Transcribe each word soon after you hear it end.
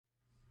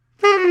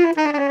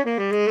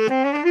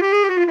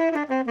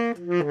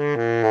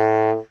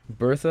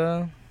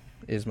Bertha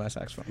is my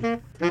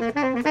saxophone.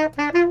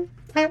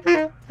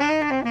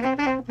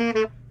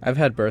 I've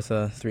had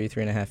Bertha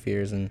 3.5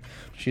 years, and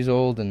she's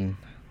old and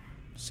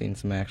seen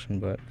some action,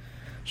 but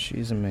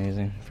she's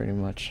amazing, pretty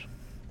much.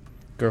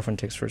 Girlfriend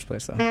takes first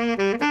place, though.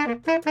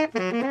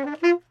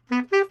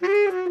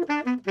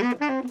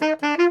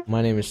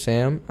 My name is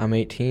Sam. I'm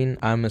 18.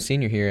 I'm a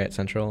senior here at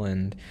Central,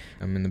 and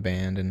I'm in the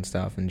band and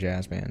stuff, and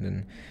jazz band,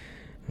 and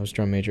I was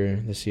drum major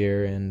this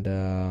year,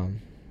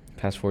 and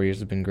past 4 years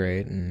have been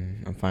great,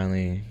 and I'm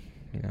finally,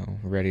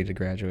 ready to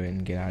graduate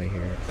and get out of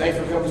here. Thanks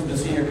for coming to the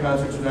senior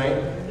concert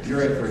tonight.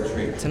 You're in for a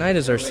treat. Tonight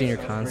is our senior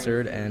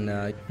concert, and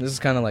this is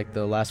kind of like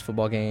the last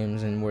football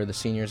games and where the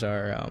seniors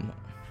are,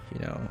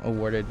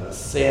 awarded.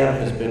 Sam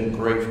has been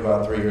great for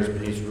about 3 years,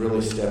 but he's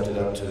really stepped it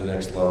up to the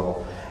next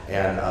level.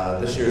 And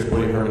this year's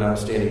Woody Herman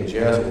Outstanding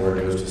Jazz Award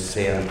goes to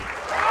Sam.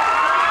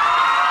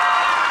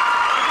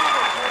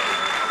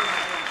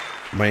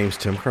 My name's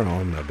Tim Colonel.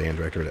 I'm the band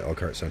director at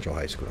Elkhart Central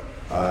High School.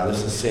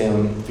 This is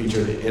Sam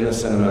featured in a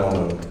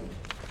sentimental mood.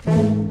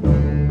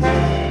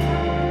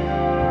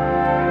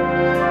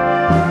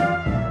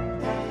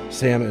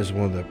 Sam is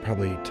one of the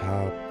probably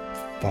top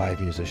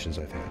 5 musicians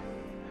I've had.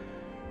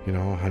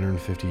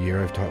 150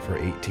 year. I've taught for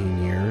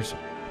 18 years.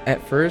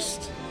 At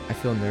first, I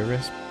feel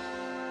nervous,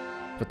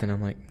 but then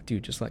I'm like,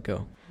 dude, just let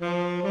go.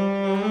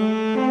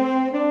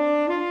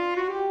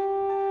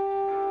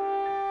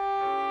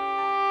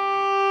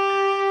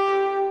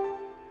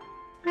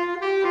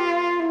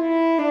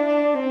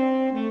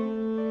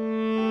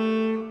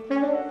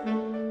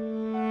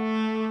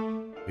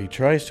 He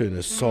tries to, in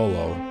his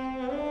solo,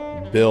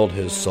 build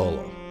his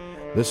solo.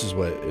 This is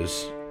what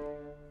is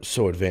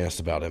so advanced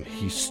about him.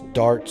 He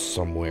starts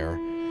somewhere,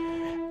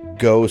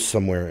 goes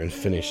somewhere, and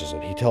finishes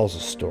it. He tells a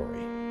story.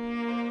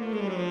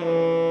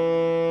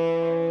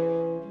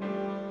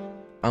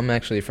 I'm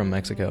actually from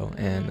Mexico,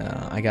 and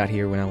I got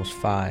here when I was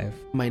 5.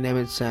 My name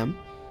is Sam,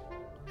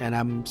 and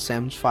I'm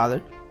Sam's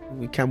father.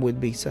 We come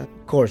with visa.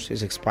 Of course,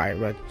 it's expired,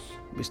 but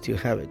we still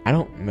have it. I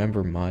don't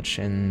remember much,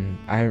 and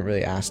I haven't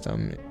really asked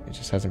him. It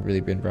just hasn't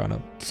really been brought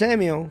up.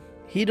 Samuel,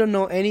 he don't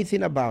know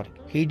anything about it.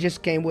 He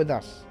just came with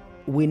us.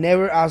 We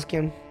never asked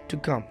him to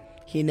come.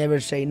 He never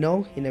say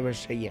no, he never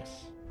say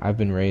yes. I've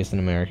been raised an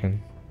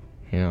American.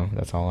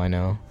 That's all I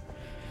know.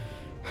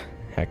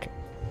 Heck,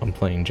 I'm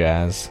playing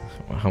jazz.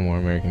 How more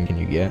American can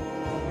you get?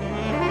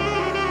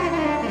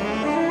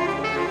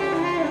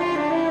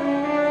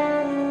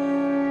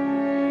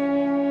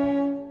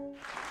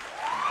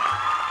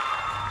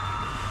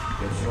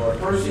 So our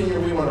first senior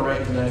we want to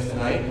recognize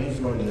tonight, he's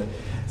going to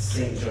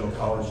St. Joe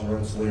College in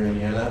Rensselaer,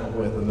 Indiana,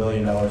 with $1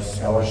 million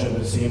scholarship,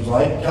 it seems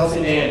like.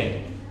 Kelsey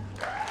Danny.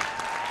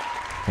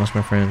 Most of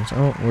my friends,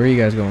 where are you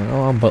guys going?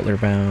 I'm Butler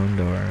bound,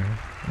 or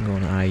I'm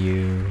going to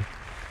IU,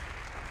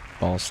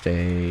 Ball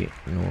State,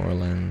 New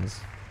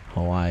Orleans,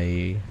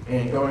 Hawaii.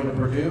 And going to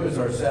Purdue is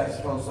our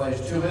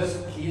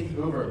saxophone/tubist, Keith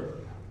Hoover.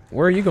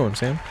 Where are you going,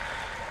 Sam?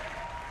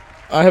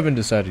 I haven't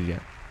decided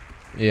yet.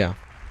 Yeah,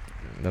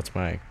 that's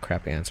my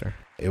crappy answer.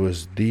 It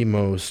was the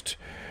most,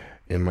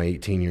 in my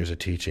 18 years of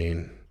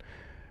teaching,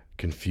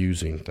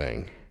 confusing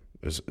thing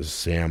is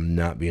Sam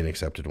not being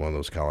accepted to one of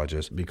those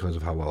colleges because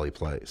of how well he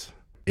plays.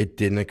 It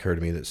didn't occur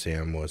to me that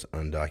Sam was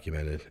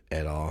undocumented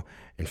at all,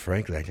 and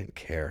frankly, I didn't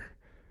care.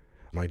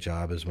 My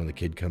job is when the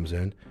kid comes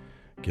in,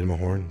 get him a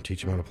horn,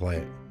 teach him how to play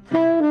it.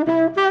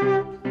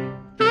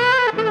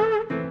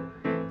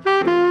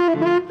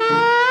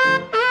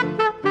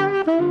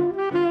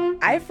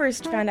 I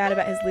first found out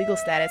about his legal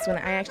status when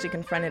I actually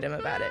confronted him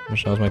about it.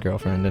 Michelle's my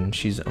girlfriend, and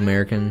she's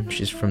American.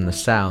 She's from the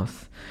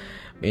South,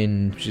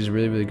 and she's a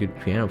really, really good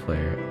piano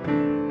player.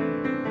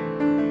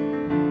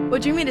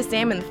 What drew me to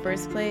Sam in the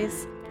first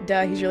place?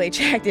 He's really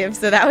attractive,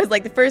 so that was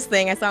like the first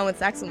thing I saw him with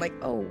sax. I'm like,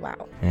 oh,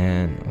 wow.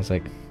 And I was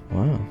like,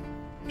 wow,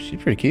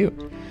 she's pretty cute.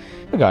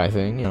 The guy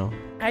thing,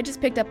 I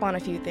just picked up on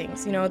a few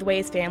things, the way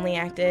his family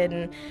acted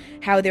and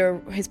how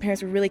his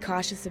parents were really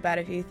cautious about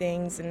a few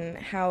things and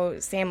how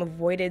Sam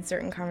avoided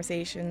certain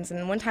conversations.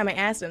 And one time I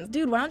asked him,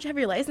 dude, why don't you have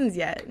your license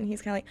yet? And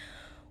he's kind of like,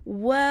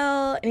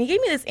 well, and he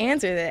gave me this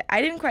answer that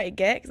I didn't quite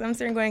get because I'm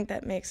sitting going,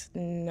 that makes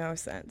no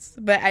sense.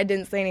 But I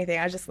didn't say anything.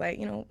 I was just like,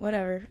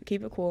 whatever,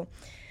 keep it cool.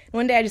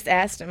 One day I just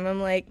asked him,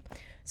 I'm like,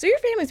 so your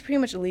family's pretty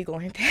much illegal,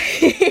 aren't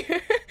they?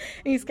 And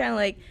he's kind of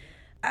like,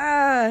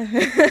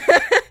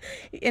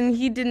 and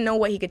he didn't know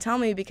what he could tell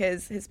me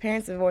because his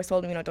parents have always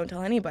told him, don't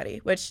tell anybody,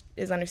 which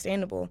is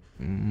understandable.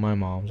 My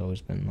mom's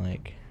always been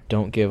like,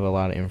 don't give a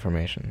lot of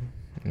information,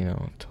 to a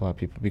lot of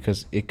people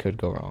because it could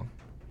go wrong.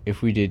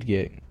 If we did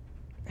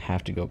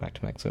have to go back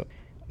to Mexico,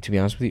 to be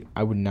honest with you,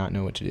 I would not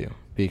know what to do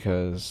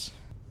because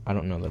I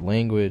don't know the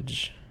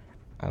language,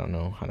 I don't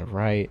know how to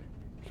write,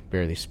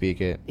 barely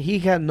speak it. He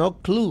had no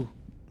clue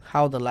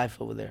how the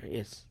life over there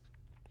is.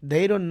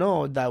 They don't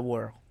know that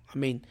world. I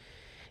mean,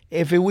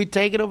 if we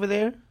take it over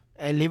there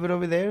and leave it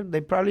over there,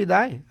 they probably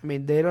die. I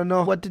mean, they don't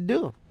know what to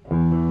do.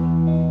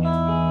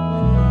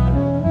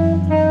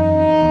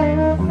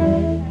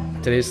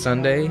 Today's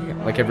Sunday.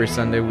 Like every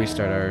Sunday, we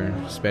start our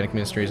Hispanic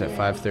ministries at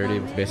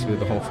 5:30 with basically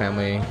the whole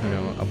family,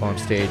 up on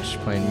stage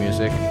playing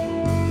music.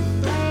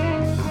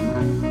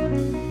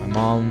 My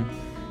mom,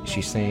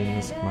 she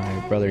sings.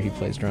 My brother, he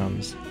plays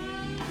drums.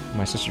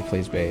 My sister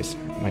plays bass.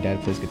 My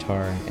dad plays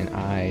guitar, and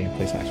I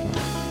play saxophone.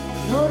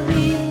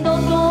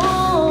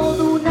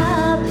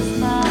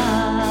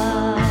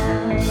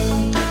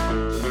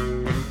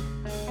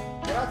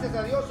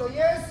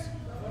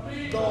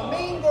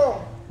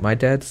 My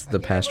dad's the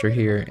pastor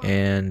here,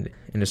 and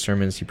in his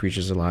sermons he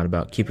preaches a lot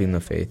about keeping the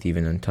faith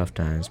even in tough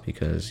times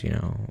because,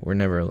 we're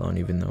never alone,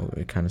 even though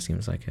it kind of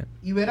seems like it.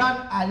 Y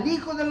verán al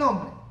Hijo del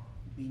Hombre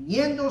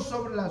viniendo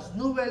sobre las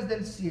nubes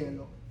del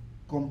cielo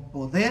con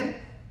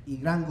poder y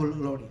gran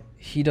gloria.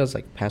 He does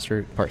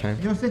pastor part-time.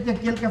 Yo sé que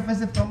aquí el café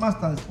se toma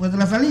hasta después de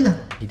la salida.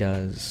 He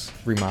does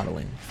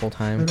remodeling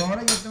full-time. Pero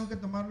ahora yo tengo que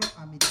tomarlo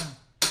a mitad.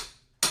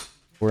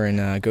 We're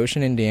in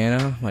Goshen,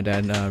 Indiana. My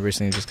dad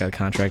recently just got a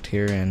contract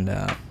here, and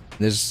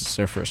this is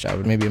our first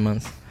job, maybe a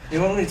month.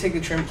 You want me to take the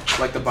trim,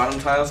 the bottom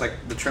tiles,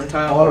 the trim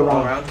tile all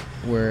around?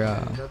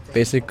 We're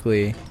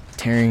basically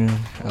tearing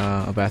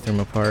a bathroom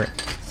apart.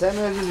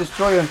 Samuel is the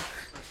destroyer.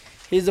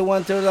 He's the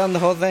one tears down the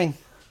whole thing.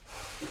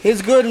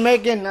 He's good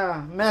making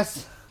a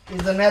mess.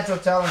 He's a natural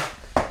talent.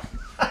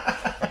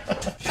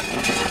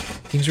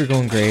 Things were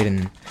going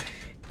great,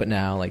 but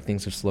now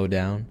things have slowed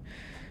down,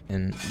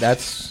 and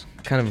that's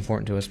kind of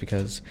important to us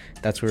because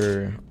that's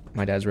where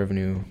my dad's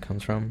revenue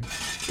comes from.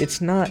 It's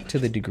not to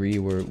the degree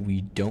where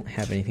we don't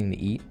have anything to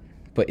eat,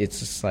 but it's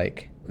just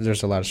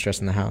there's a lot of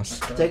stress in the house.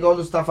 Take all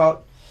the stuff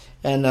out,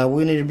 and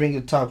we need to bring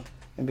the tub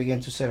and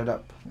begin to set it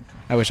up.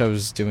 I wish I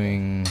was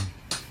doing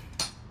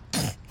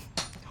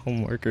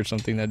homework or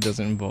something that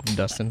doesn't involve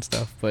dust and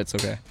stuff, but it's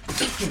okay.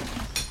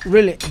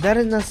 Really, that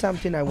is not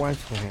something I want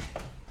for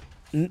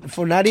him.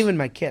 For not even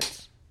my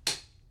kids.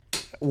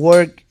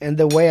 Work and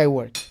the way I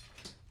work.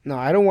 No,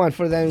 I don't want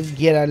for them to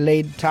get a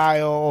laid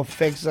tile or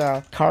fix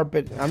a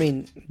carpet. I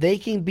mean, they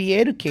can be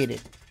educated.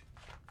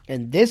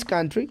 In this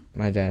country,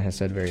 my dad has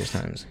said various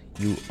times,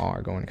 you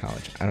are going to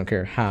college. I don't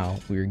care how,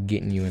 we're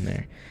getting you in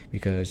there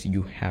because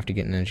you have to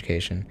get an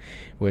education,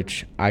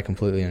 which I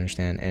completely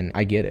understand, and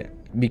I get it.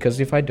 Because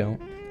if I don't,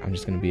 I'm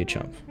just going to be a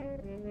chump.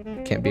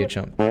 Can't be a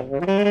chump.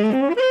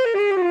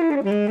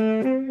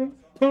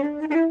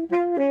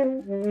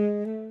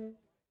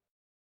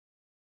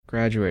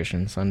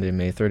 Graduation, Sunday,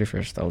 May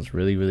 31st. That was a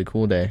really, really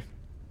cool day.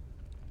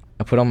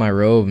 I put on my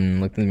robe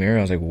and looked in the mirror.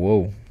 I was like,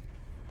 whoa,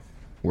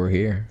 we're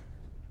here.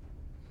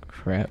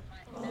 Crap.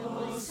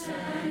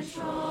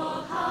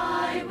 Central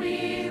High,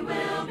 we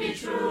will be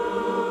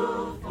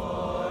true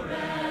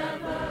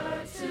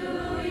forever to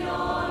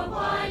your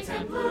white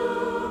and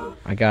blue.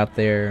 I got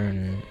there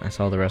and I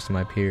saw the rest of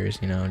my peers,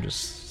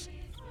 just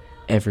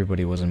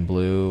everybody was in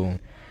blue.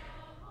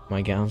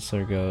 My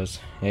counselor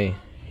goes, hey,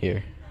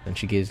 here. And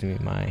she gives me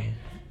my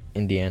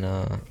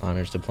Indiana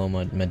Honors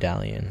Diploma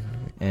medallion.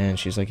 And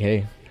she's like,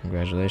 hey,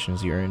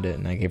 congratulations, you earned it.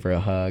 And I gave her a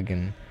hug,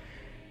 and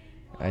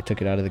I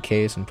took it out of the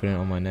case and put it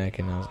on my neck,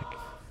 and I was like,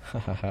 ha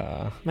ha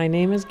ha. My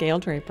name is Gail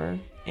Draper,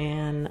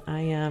 and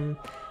I am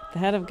the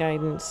head of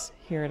guidance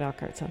here at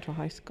Elkhart Central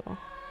High School.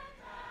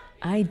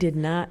 I did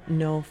not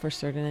know for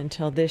certain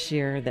until this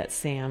year that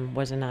Sam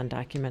was an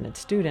undocumented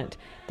student.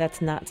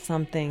 That's not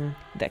something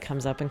that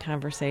comes up in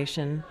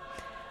conversation,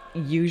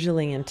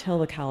 usually until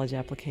the college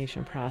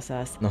application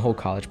process. The whole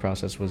college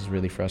process was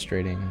really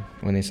frustrating.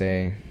 When they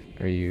say,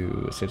 are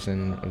you a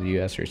citizen of the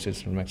U.S. or a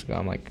citizen of Mexico?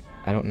 I'm like,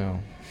 I don't know.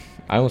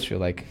 I almost feel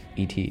like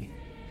E.T.,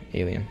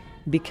 alien.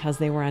 Because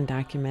they were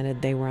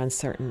undocumented, they were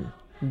uncertain.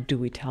 Do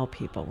we tell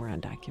people we're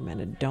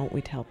undocumented? Don't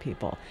we tell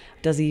people?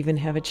 Does he even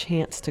have a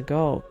chance to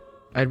go?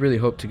 I'd really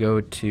hoped to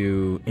go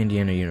to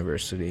Indiana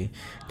University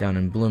down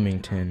in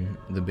Bloomington,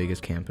 the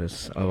biggest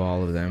campus of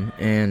all of them,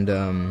 and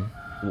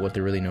what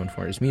they're really known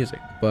for is music.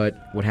 But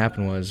what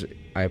happened was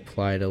I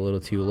applied a little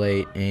too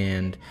late,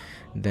 and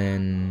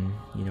then,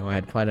 I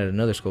had applied at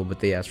another school, but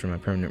they asked for my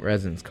permanent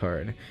residence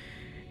card.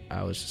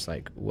 I was just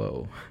like,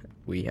 whoa,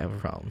 we have a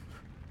problem.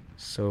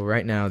 So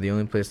right now, the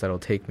only place that'll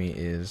take me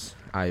is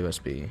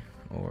IUSB,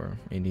 or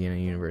Indiana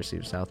University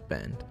of South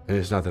Bend. And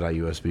it's not that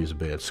IUSB is a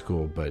bad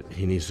school, but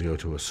he needs to go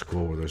to a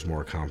school where there's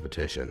more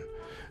competition.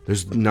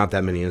 There's not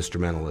that many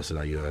instrumentalists at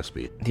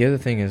IUSB. The other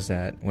thing is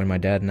that when my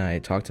dad and I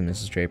talked to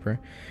Mrs. Draper,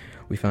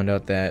 we found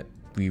out that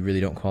we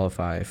really don't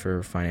qualify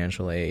for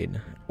financial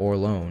aid or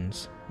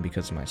loans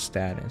because of my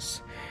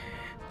status.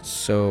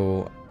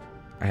 So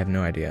I have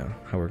no idea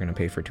how we're going to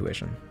pay for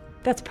tuition.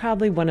 That's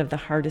probably one of the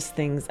hardest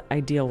things I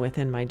deal with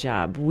in my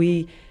job.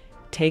 We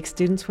take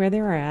students where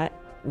they're at,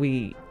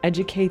 we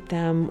educate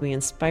them, we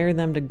inspire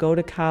them to go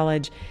to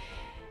college,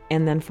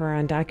 and then for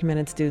our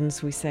undocumented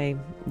students, we say,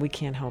 we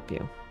can't help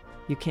you.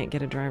 You can't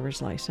get a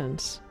driver's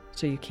license,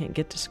 so you can't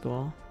get to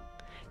school.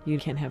 You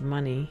can't have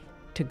money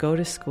to go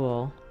to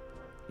school.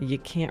 You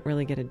can't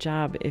really get a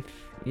job if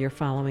you're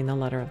following the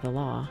letter of the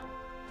law.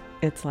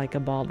 It's like a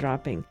ball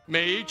dropping.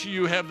 May each of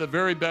you have the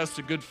very best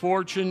of good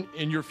fortune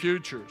in your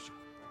futures.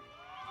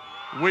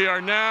 We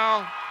are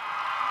now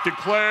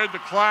declared the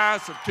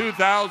class of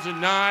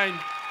 2009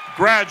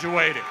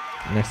 graduated.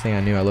 Next thing I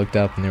knew, I looked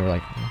up and there were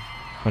like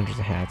hundreds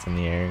of hats in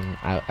the air, and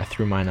I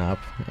threw mine up,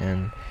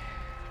 and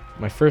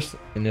my first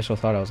initial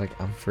thought, I was like,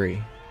 I'm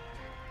free.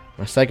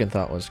 My second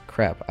thought was,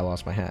 crap, I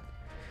lost my hat.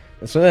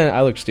 And so then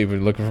I looked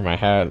stupid looking for my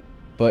hat,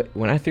 but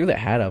when I threw that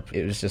hat up,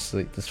 it was just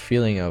like this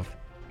feeling of,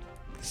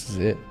 this is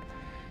it.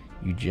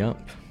 You jump.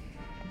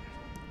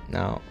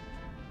 Now,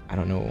 I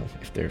don't know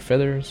if there are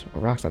feathers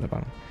or rocks at the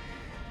bottom.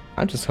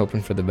 I'm just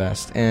hoping for the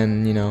best,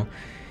 and you know,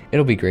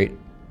 it'll be great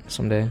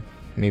someday.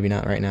 Maybe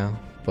not right now,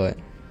 but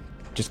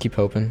just keep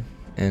hoping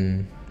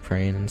and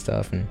praying and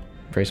stuff, and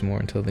pray some more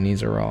until the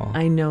knees are raw.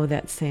 I know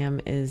that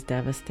Sam is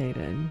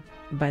devastated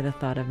by the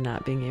thought of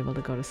not being able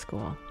to go to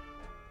school.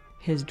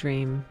 His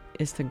dream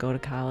is to go to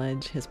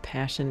college. His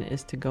passion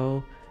is to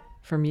go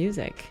for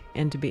music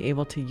and to be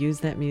able to use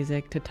that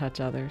music to touch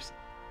others.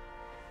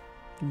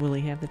 Will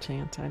he have the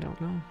chance? I don't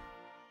know.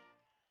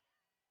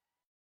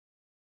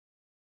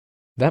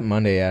 That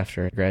Monday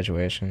after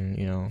graduation,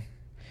 you know,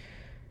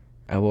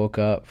 I woke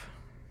up,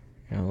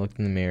 you know, looked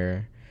in the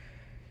mirror,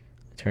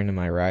 turned to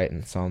my right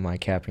and saw my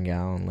cap and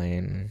gown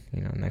laying,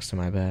 you know, next to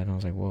my bed. And I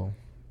was like, whoa,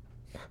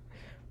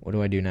 what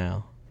do I do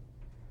now?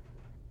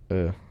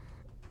 And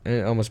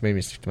it almost made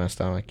me sick to my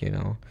stomach, you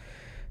know,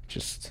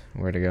 just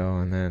where to go.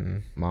 And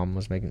then Mom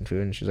was making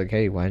food, and she's like,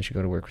 hey, why didn't you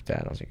go to work with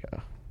Dad? I was like,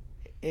 oh.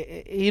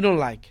 He don't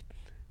like it,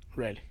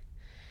 really.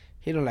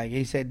 He don't like it.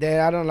 He said, Dad,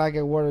 I don't like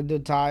it where to do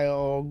tile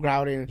or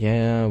grouting.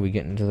 Yeah, we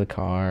get into the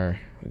car,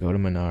 we go to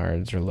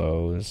Menards or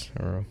Lowe's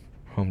or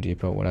Home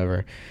Depot,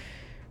 whatever.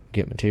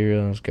 Get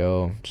materials,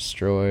 go,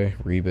 destroy,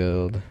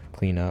 rebuild,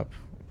 clean up.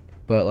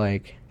 But,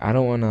 like, I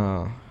don't want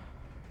to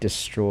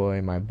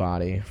destroy my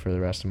body for the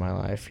rest of my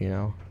life, you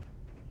know?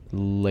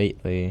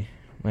 Lately,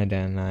 my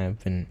dad and I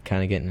have been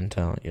kind of getting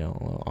into, you know,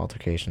 little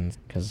altercations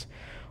because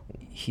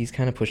he's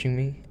kind of pushing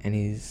me, and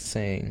he's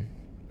saying,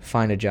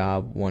 find a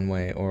job one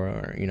way,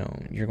 or, you know,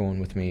 you're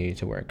going with me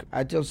to work.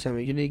 I tell Sam,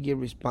 you need to get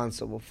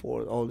responsible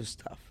for all this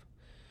stuff.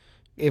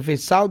 If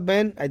it's South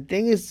Bend, I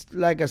think it's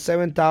like a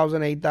 $7,000,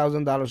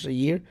 $8,000 a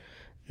year,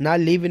 not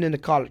living in the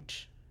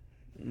college.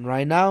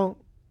 Right now,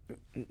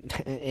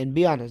 and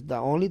be honest, the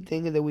only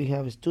thing that we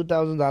have is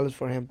 $2,000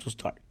 for him to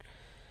start.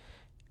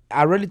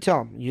 I really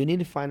tell him, you need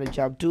to find a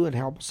job too and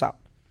help us out.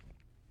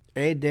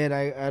 Hey, Dad,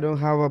 I don't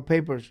have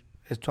papers.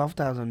 There's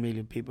 12,000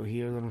 million people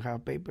here that don't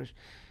have papers.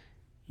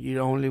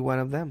 You're only one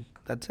of them.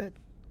 That's it.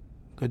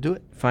 Go do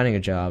it. Finding a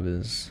job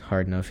is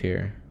hard enough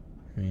here.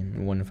 I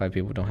mean, 1 in 5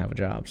 people don't have a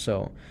job.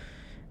 So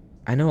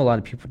I know a lot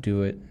of people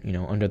do it, you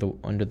know,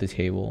 under the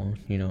table,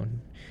 you know,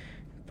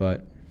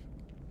 but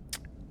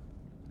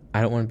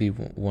I don't want to be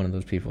one of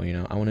those people, you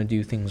know. I want to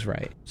do things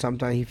right.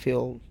 Sometimes he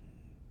feel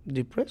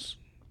depressed.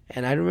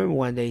 And I remember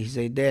one day he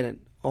said, Dad,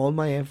 all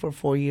my effort,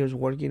 4 years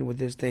working with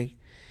this thing,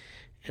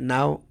 and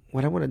now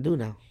what I want to do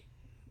now?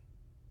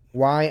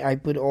 Why I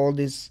put all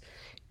this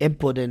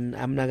input and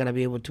I'm not going to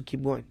be able to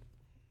keep going?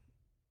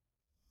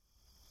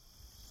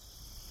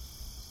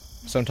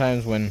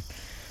 Sometimes when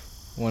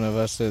one of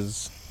us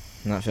is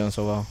not feeling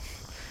so well,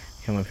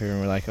 we come up here and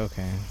we're like,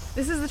 okay.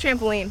 This is the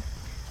trampoline.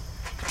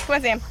 Come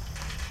on, Sam.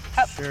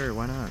 Up. Sure,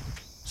 why not?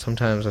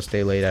 Sometimes I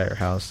stay late at our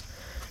house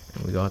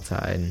and we go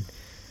outside and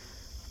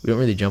we don't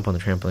really jump on the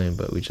trampoline,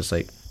 but we just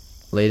like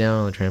lay down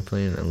on the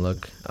trampoline and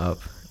look up,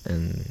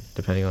 and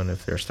depending on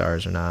if there are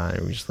stars or not,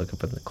 or we just look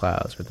up at the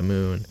clouds or the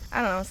moon.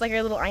 I don't know, it's like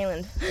our little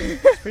island.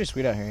 It's pretty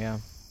sweet out here, yeah.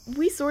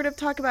 We sort of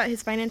talk about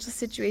his financial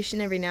situation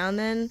every now and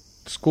then.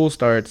 School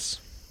starts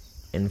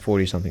in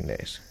 40-something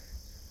days.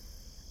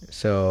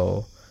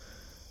 So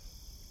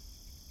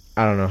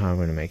I don't know how I'm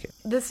going to make it.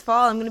 This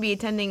fall, I'm going to be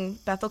attending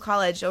Bethel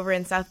College over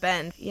in South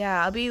Bend.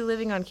 Yeah, I'll be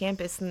living on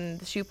campus in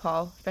the Shoup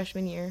Hall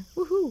freshman year.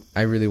 Woohoo!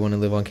 I really want to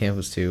live on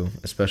campus too,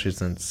 especially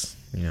since,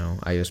 you know,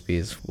 IUSB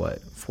is,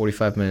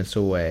 45 minutes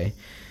away,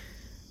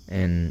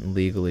 and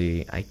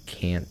legally I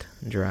can't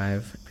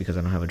drive because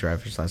I don't have a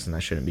driver's license. I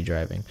shouldn't be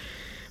driving.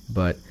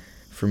 But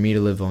for me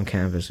to live on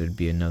campus, it would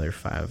be another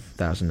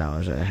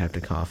 $5,000 that I have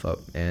to cough up,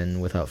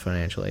 and without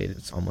financial aid,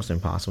 it's almost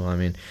impossible. I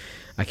mean,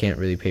 I can't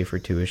really pay for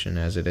tuition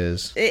as it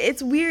is.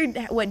 It's weird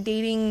what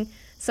dating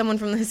someone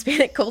from the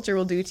Hispanic culture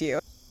will do to you.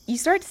 You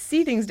start to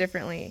see things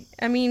differently.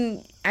 I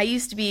mean, I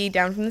used to be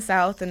down from the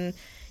South, and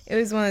it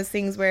was one of those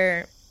things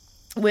where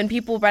when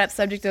people brought up the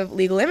subject of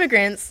legal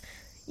immigrants,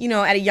 you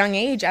know, at a young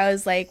age, I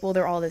was like, well,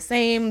 they're all the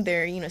same.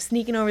 They're, you know,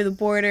 sneaking over the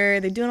border.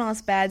 They're doing all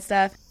this bad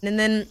stuff. And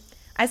then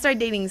I started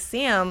dating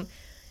Sam,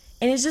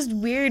 and it's just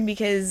weird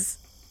because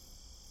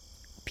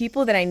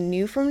people that I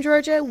knew from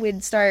Georgia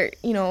would start,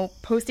 you know,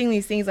 posting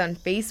these things on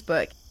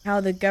Facebook,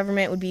 how the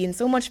government would be in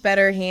so much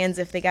better hands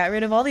if they got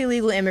rid of all the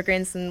illegal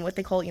immigrants and what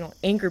they call, you know,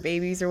 anchor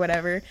babies or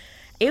whatever.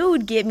 It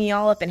would get me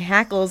all up in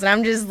hackles, and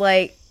I'm just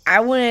like, I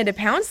wanted to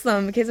pounce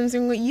them because I'm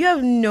saying, well, you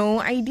have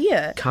no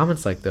idea.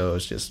 Comments like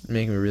those just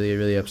make me really,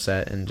 really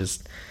upset, and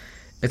just,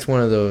 it's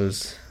one of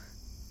those,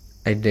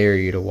 I dare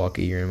you to walk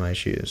a year in my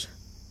shoes.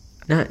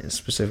 Not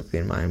specifically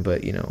in mine,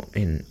 but, you know,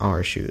 in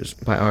our shoes.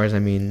 By ours, I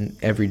mean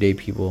everyday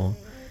people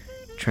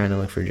trying to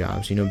look for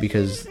jobs, you know,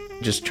 because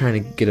just trying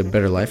to get a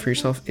better life for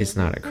yourself is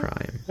not a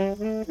crime.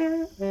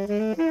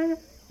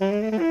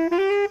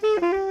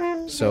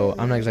 So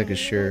I'm not exactly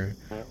sure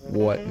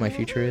what my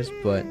future is,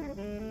 but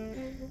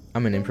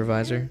I'm an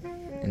improviser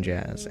in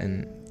jazz,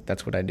 and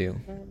that's what I do.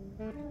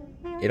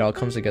 It all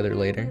comes together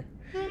later,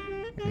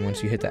 and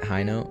once you hit that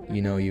high note,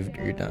 you know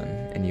you're done,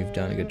 and you've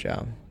done a good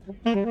job.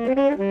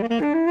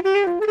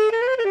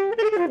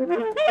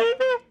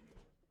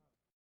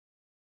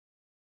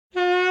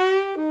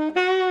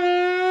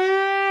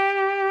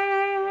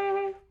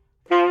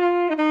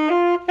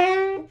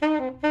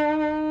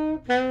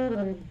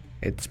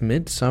 It's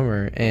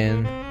midsummer,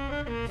 and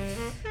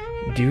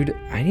dude,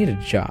 I need a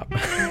job.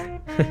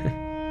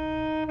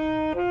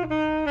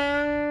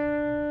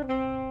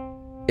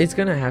 It's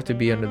gonna have to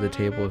be under the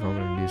table if I'm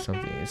gonna do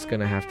something. It's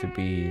gonna have to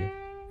be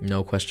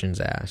no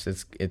questions asked.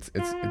 It's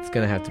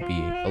gonna have to be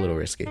a little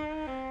risky,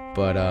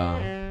 but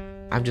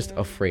I'm just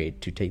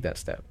afraid to take that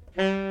step.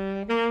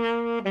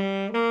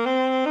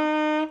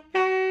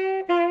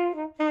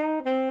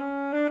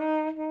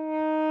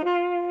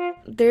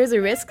 There's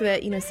a risk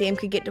that, Sam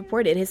could get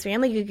deported. His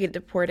family could get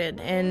deported,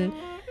 and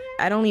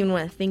I don't even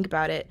want to think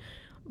about it.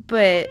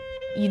 But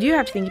you do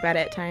have to think about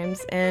it at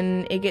times,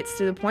 and it gets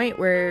to the point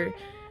where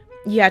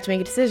you have to make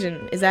a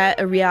decision. Is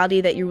that a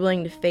reality that you're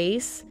willing to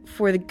face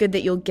for the good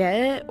that you'll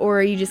get, or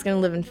are you just going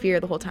to live in fear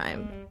the whole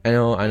time? I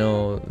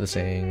know the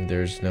saying,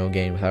 there's no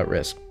gain without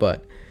risk,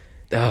 but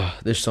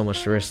there's so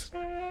much to risk.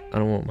 I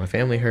don't want my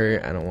family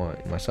hurt. I don't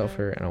want myself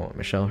hurt. I don't want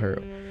Michelle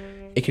hurt.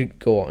 It could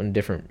go in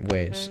different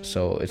ways,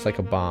 so it's like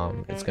a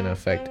bomb. It's going to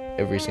affect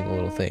every single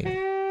little thing.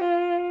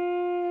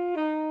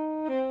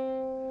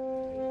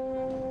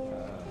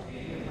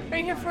 Are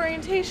you here for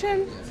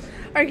orientation?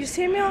 Are you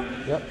Samuel?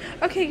 Yep.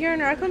 Okay, you're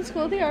in Rockland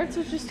School of the Arts,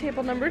 which is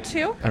table number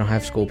 2. I don't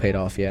have school paid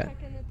off yet,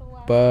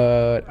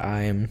 but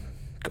I am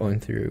going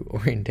through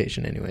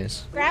orientation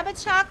anyways. Grab a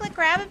chocolate,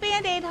 grab a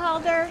Band-Aid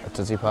holder. A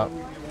Tootsie Pop?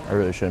 I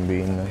really shouldn't be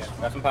eating this.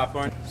 Got some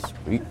popcorn?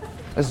 Sweet.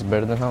 This is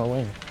better than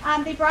Halloween.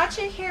 They brought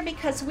you here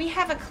because we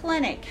have a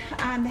clinic,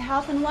 the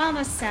Health and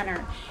Wellness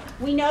Center.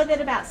 We know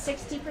that about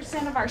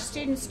 60% of our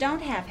students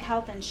don't have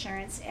health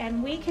insurance,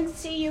 and we can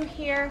see you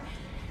here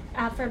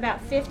for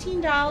about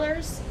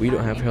 $15. We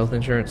don't have health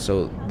insurance,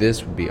 so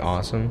this would be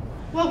awesome.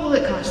 What will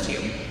it cost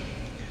you?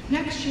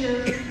 Next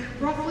year,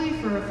 roughly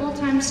for a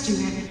full-time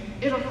student,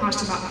 it'll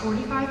cost about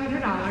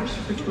 $4,500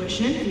 for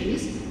tuition and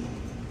fees.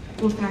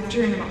 We'll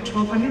factor in about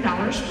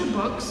 $1,200 for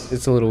books.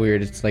 It's a little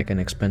weird. It's like an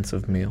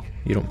expensive meal.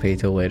 You don't pay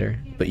till later,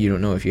 but you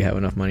don't know if you have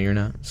enough money or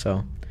not,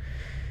 so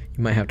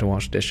you might have to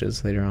wash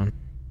dishes later on.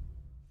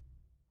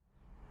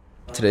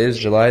 Today is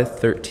July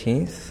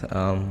 13th,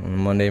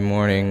 Monday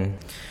morning.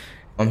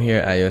 I'm here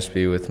at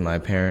USB with my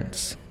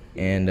parents,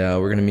 and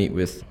we're going to meet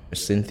with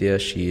Cynthia.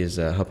 She is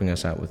helping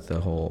us out with the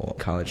whole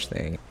college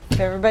thing. If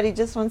everybody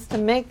just wants to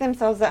make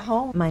themselves at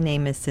home. My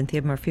name is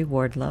Cynthia Murphy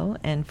Wardlow,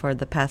 and for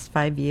the past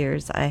 5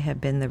 years, I have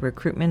been the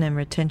recruitment and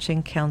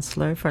retention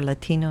counselor for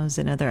Latinos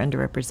and other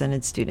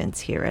underrepresented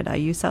students here at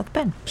IU South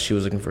Bend. She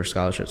was looking for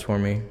scholarships for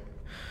me,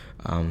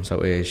 so that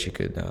way she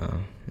could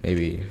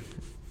maybe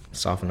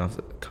soften off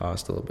the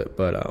cost a little bit,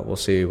 but we'll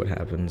see what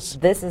happens.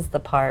 This is the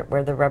part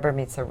where the rubber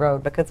meets the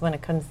road, because when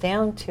it comes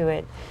down to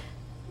it,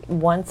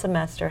 one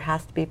semester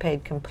has to be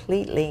paid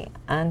completely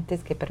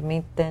antes que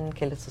permiten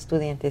que los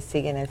estudiantes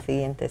sigan el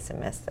siguiente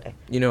semestre.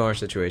 You know our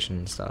situation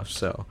and stuff,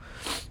 so,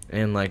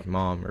 and like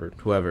mom or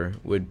whoever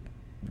would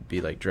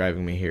be like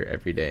driving me here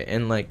every day,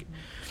 and like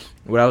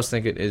what I was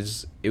thinking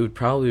is it would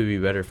probably be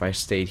better if I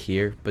stayed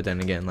here, but then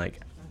again, like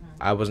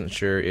I wasn't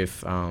sure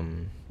if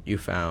you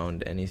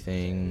found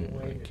anything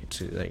like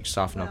to like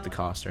soften up the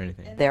cost or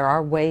anything. There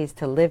are ways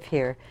to live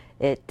here.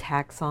 It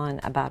tacks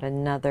on about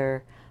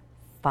another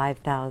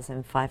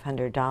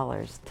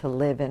 $5,500 to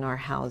live in our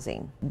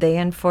housing. They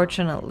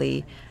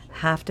unfortunately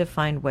have to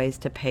find ways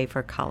to pay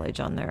for college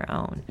on their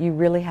own. You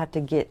really have to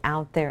get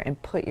out there and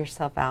put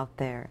yourself out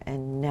there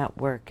and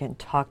network and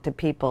talk to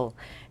people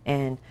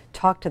and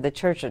talk to the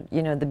church.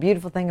 You know, the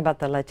beautiful thing about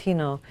the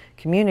Latino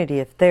community,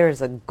 if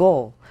there's a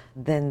goal,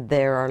 then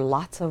there are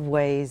lots of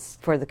ways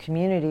for the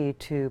community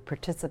to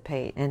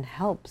participate and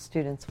help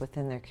students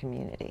within their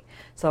community.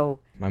 So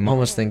my mom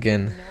was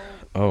thinking,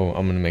 oh,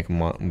 I'm going to make a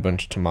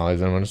bunch of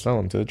tamales and I'm going to sell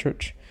them to the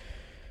church.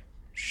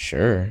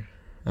 Sure.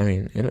 I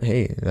mean,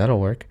 hey,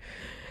 that'll work.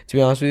 To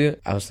be honest with you,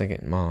 I was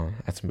thinking, Mom,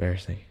 that's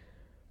embarrassing.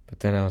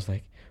 But then I was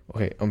like,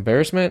 okay,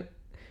 embarrassment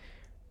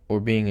or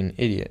being an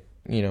idiot,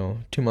 2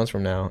 months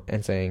from now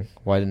and saying,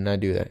 why didn't I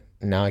do that?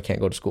 Now I can't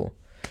go to school.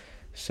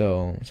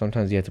 So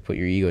sometimes you have to put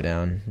your ego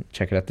down,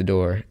 check it at the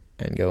door,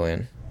 and go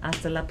in.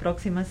 Hasta la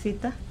próxima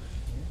cita.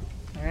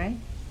 All right?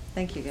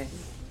 Thank you, guys.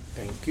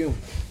 Thank you.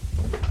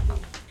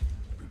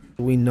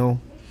 We know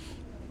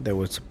there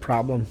was a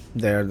problem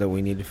there that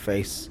we need to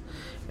face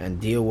and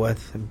deal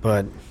with,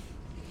 but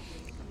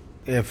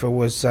if it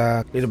was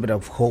a little bit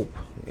of hope,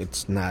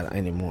 it's not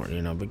anymore,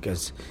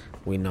 because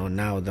we know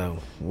now that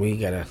we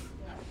gotta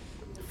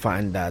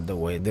find out the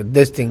way that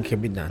this thing can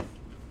be done.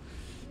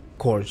 Of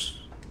course,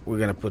 we're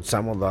gonna put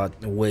some of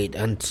that weight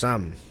on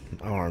some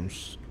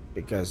arms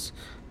because,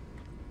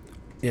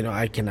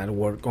 I cannot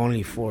work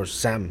only for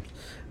Sam's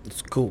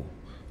school.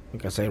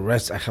 because I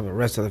have a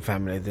rest of the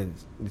family that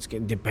it's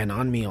going to depend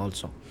on me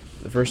also.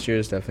 The first year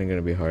is definitely going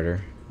to be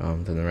harder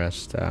than the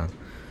rest.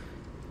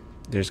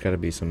 There's got to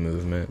be some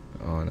movement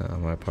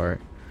on my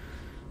part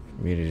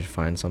for me to just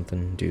find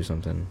something, do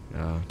something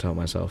to help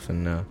myself.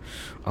 And a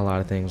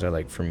lot of things are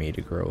like for me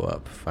to grow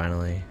up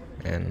finally.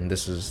 And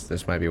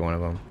this might be one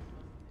of them.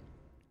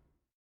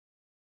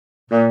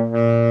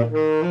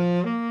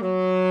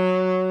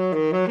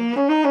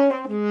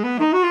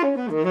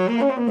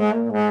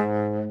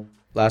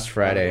 Last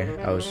Friday,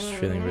 I was just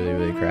feeling really,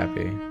 really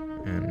crappy,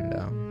 and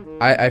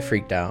I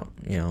freaked out.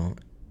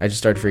 I just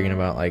started freaking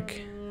about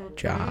like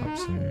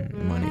jobs and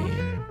money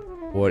and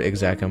what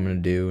exactly I'm gonna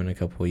do in a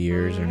couple of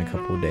years or in a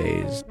couple of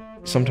days.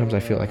 Sometimes I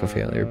feel like a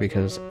failure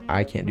because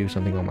I can't do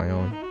something on my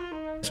own.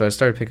 So I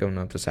started picking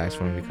up the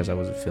saxophone because I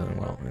wasn't feeling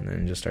well, and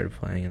then just started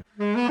playing it.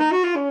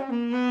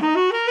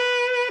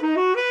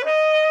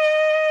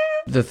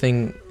 The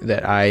thing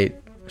that I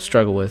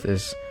struggle with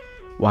is,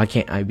 why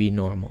can't I be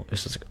normal?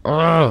 It's just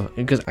like,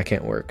 because I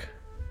can't work.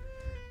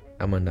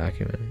 I'm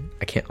undocumented.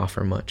 I can't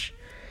offer much.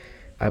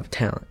 I have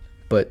talent,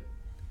 but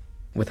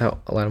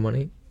without a lot of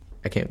money,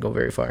 I can't go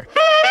very far.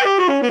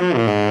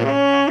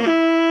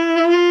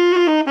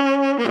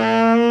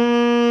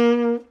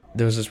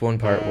 There was this one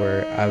part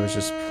where I was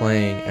just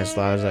playing as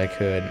loud as I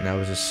could, and I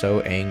was just so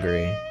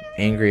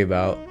angry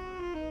about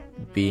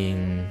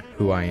being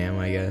who I am,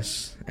 I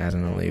guess, as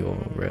an illegal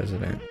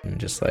resident, and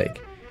just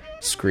like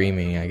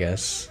screaming, I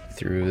guess,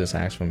 through the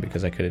saxophone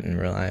because I couldn't in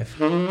real life.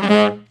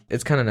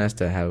 It's kind of nice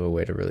to have a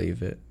way to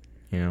relieve it,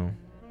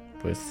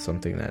 with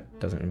something that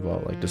doesn't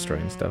involve like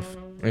destroying stuff,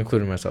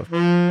 including myself.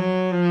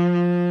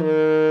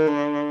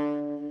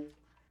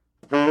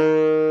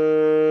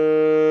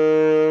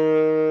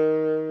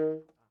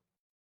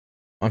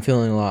 I'm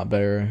feeling a lot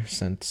better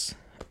since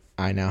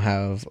I now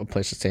have a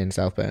place to stay in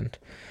South Bend.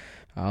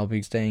 I'll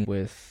be staying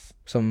with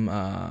some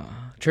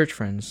church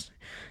friends.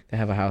 They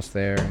have a house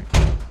there.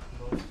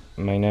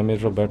 My name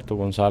is Roberto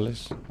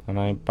Gonzalez, and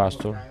I'm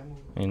pastor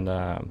in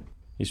the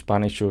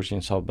Hispanic church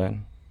in South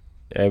Bend.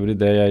 Every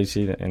day I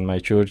see in my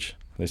church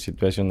the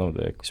situation of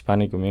the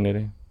Hispanic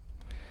community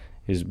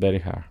is very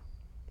hard,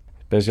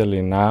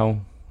 especially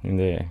now in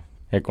the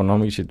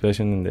economic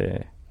situation in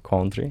the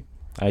country.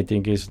 I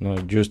think it's no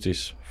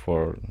justice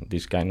for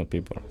this kind of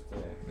people.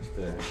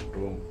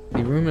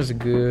 The room is a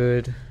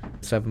good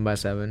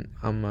 7x7.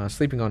 I'm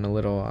sleeping on a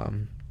little,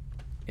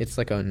 it's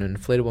like an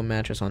inflatable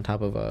mattress on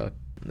top of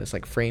this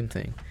like frame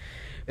thing.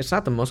 It's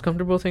not the most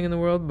comfortable thing in the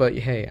world, but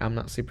hey, I'm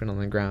not sleeping on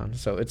the ground,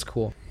 so it's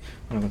cool.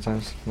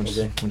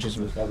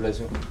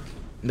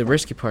 The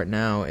risky part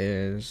now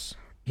is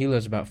he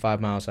lives about 5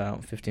 miles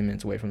out, 15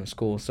 minutes away from the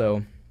school,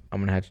 so I'm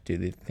going to have to do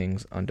the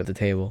things under the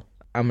table.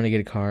 I'm going to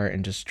get a car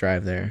and just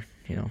drive there.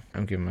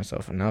 I'm giving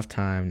myself enough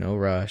time, no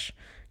rush,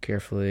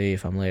 carefully.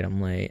 If I'm late,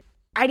 I'm late.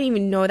 I didn't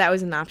even know that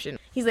was an option.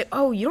 He's like,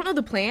 oh, you don't know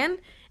the plan?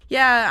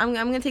 Yeah, I'm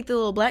going to take the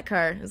little black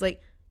car. I was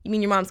like, you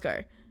mean your mom's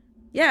car?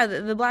 Yeah,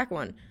 the black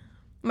one.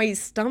 My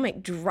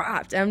stomach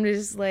dropped. I'm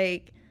just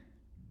like,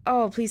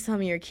 oh, please tell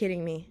me you're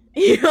kidding me.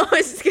 It's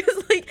just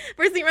because, like,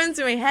 first thing runs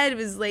through my head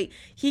was, like,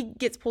 he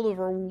gets pulled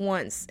over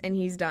once and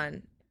he's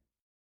done.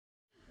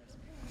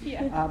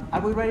 Yeah.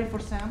 Are we ready for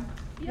Sam?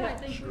 Yeah, I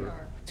think we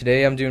are.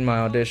 Today I'm doing my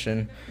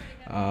audition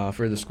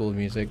for the School of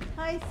Music.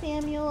 Hi,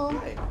 Samuel.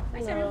 Hi,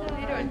 Samuel. How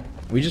are you doing?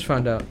 We just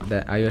found out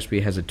that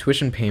IUSB has a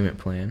tuition payment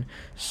plan,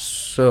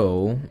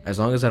 so as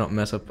long as I don't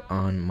mess up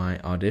on my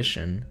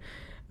audition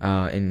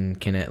and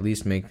can at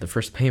least make the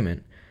first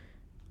payment,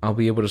 I'll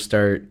be able to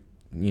start,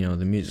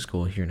 the music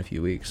school here in a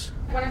few weeks.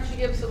 Why don't you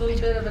give us a little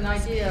bit of an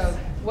idea of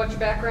what your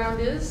background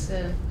is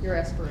and your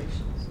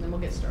aspirations, and then we'll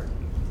get started.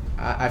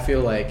 I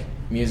feel like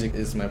music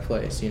is my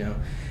place,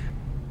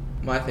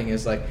 My thing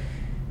is, like,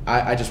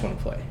 I just want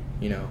to play,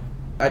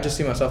 I just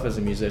see myself as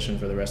a musician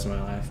for the rest of my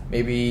life.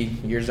 Maybe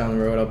years down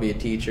the road I'll be a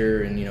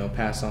teacher and,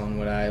 pass on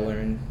what I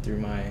learned through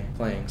my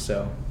playing.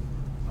 So,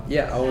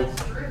 yeah,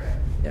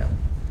 yeah.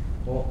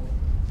 Well,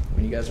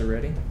 when you guys are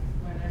ready,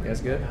 you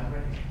guys good?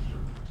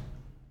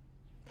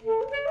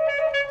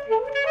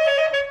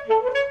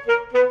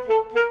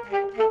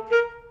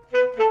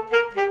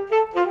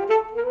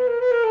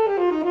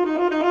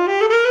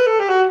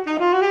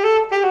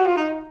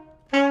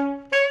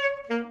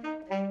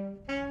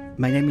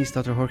 My name is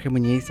Dr. Jorge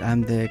Muñiz.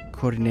 I'm the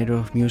coordinator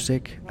of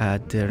music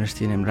at the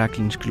Ernestine M.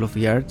 Racklin School of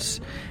the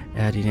Arts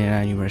at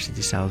Indiana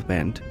University South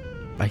Bend.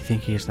 I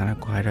think he has done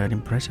quite an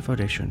impressive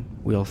audition.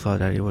 We all thought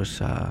that it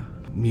was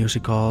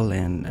musical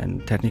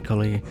and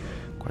technically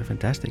quite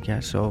fantastic,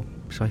 yeah. So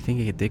I think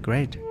he did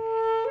great.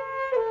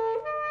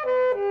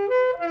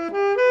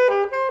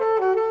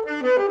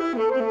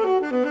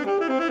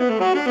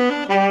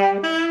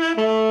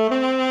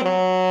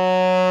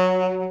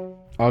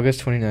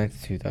 August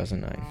 29th,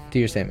 2009.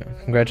 Dear Samuel,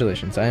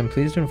 congratulations. I am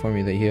pleased to inform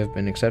you that you have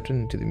been accepted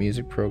into the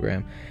music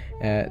program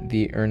at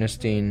the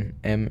Ernestine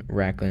M.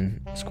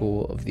 Racklin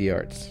School of the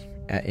Arts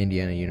at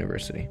Indiana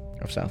University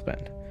of South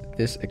Bend.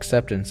 This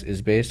acceptance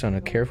is based on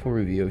a careful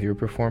review of your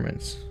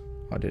performance,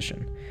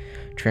 audition,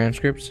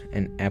 transcripts,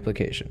 and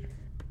application.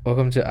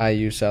 Welcome to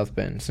IU South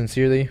Bend.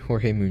 Sincerely,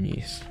 Jorge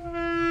Muniz.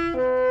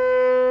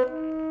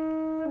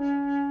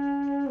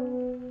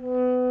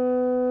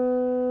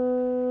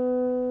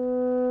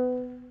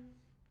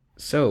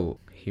 So,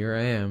 here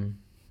I am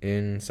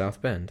in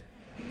South Bend.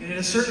 And it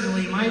is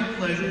certainly my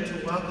pleasure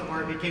to welcome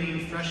our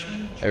beginning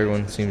freshmen.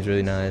 Everyone seems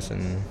really nice,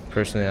 and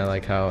personally I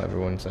like how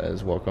everyone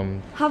says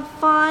welcome. Have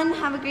fun,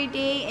 have a great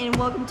day, and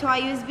welcome to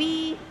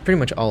IUSB. Pretty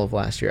much all of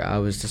last year I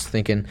was just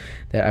thinking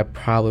that I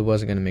probably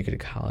wasn't going to make it to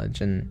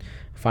college, and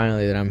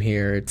finally that I'm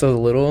here, it's a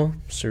little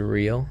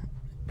surreal,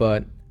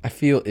 but I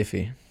feel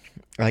iffy.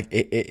 Like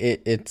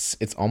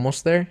it's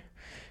almost there.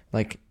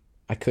 Like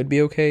I could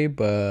be okay,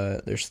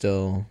 but there's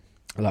still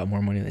a lot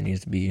more money that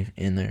needs to be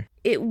in there.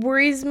 It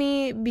worries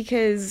me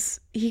because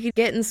he could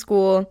get in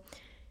school,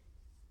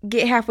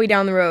 get halfway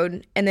down the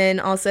road, and then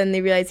all of a sudden they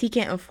realize he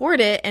can't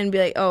afford it and be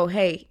like, oh,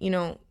 hey, we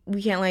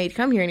can't allow you to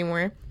come here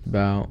anymore.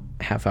 About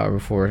half hour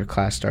before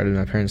class started,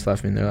 my parents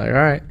left me and they're like, all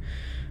right,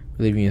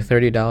 we're leaving you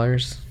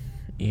 $30.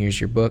 Here's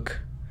your book.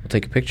 We'll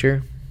take a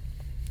picture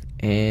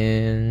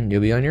and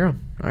you'll be on your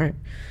own. All right.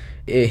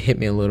 It hit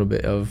me a little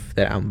bit of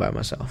that I'm by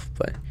myself,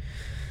 but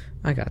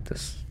I got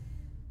this.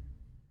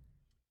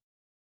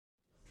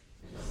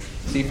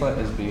 C flat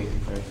is B,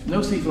 right?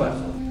 No C flat.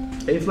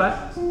 A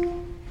flat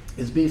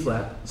is B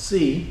flat.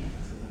 C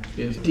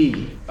is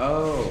D.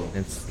 Oh.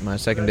 It's my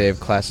second day of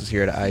classes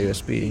here at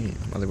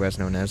IUSB, otherwise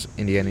known as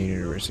Indiana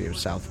University of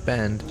South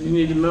Bend. Do you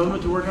need a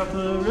moment to work out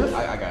the riff?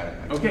 I got it.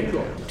 Okay,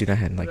 cool. Dude, I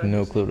had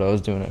no clue what I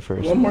was doing at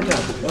first. One more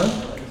time.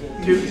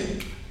 1, 2.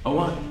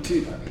 1,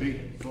 2, 3,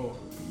 4.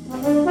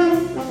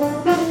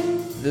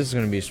 This is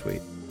going to be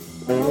sweet.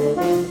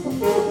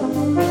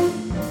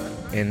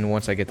 And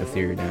once I get the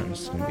theory down,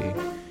 it's going to be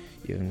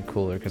even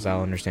cooler because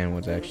I'll understand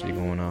what's actually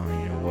going on,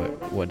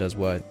 what does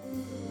what.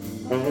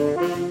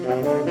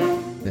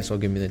 This will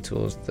give me the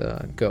tools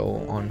to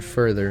go on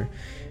further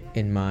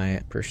in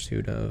my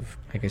pursuit of,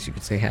 I guess you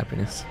could say,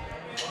 happiness.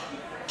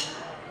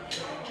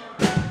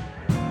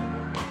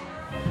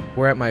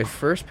 We're at my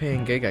first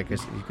paying gig, I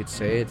guess you could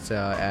say. It's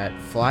at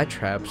Fly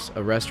Traps,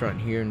 a restaurant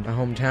here in my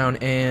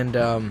hometown, and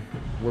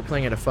we're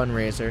playing at a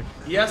fundraiser.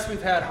 Yes,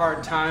 we've had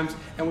hard times,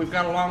 and we've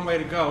got a long way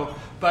to go,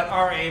 but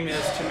our aim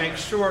is to make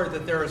sure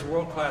that there is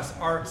world-class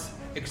arts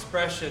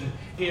expression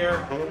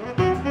here.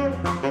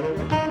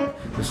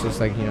 This was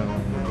like,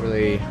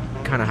 really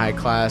kind of high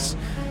class.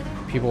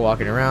 People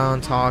walking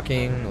around,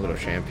 talking, a little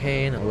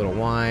champagne, a little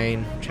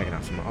wine, checking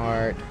out some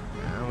art.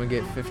 I'm gonna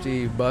get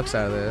 $50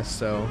 out of this,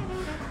 so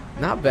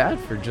not bad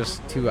for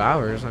just 2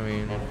 hours. I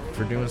mean,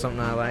 for doing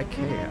something I like,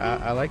 hey,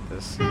 I like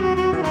this.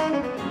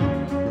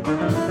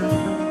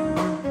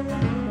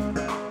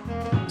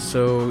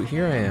 So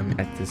here I am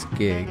at this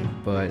gig,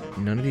 but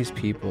none of these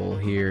people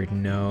here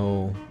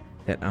know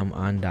that I'm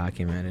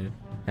undocumented.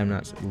 I'm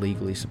not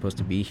legally supposed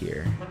to be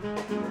here.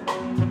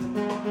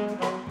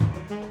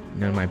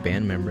 None of my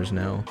band members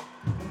know.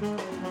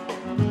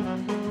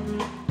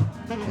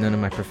 None of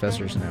my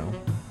professors know.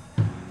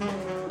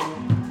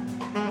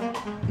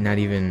 Not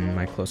even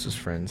my closest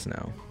friends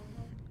know.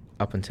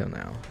 Up until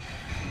now.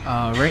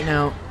 Right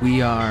now,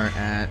 we are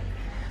at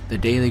the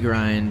Daily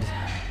Grind.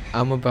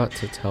 I'm about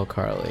to tell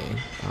Carly,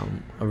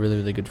 a really,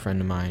 really good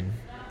friend of mine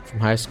from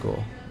high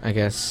school. I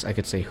guess I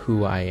could say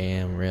who I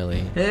am,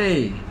 really.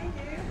 Hey!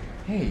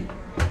 Hey.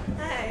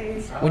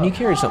 Hi. When you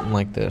carry something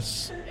like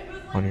this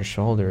on your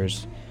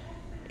shoulders,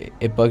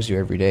 it bugs you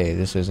every day.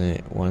 This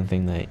isn't one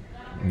thing that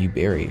you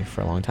bury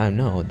for a long time.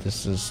 No,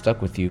 this is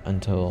stuck with you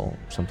until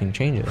something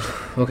changes.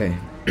 Okay.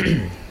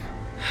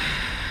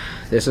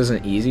 This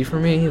isn't easy for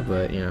me,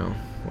 but,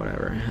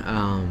 whatever.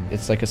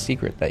 It's like a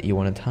secret that you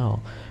want to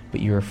tell, but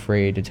you're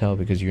afraid to tell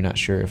because you're not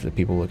sure if the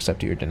people will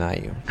accept you or deny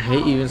you. I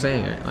hate even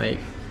saying it. Like,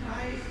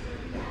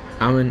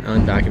 I'm an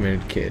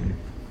undocumented kid,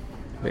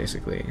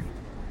 basically.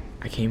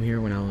 I came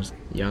here when I was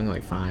young,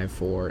 like 5,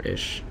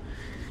 4-ish.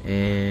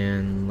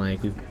 And,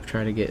 we've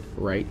tried to get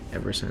right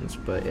ever since,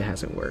 but it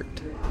hasn't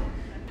worked.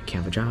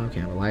 Can't have a job,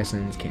 can't have a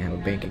license, can't have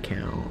a bank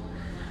account.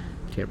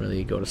 Can't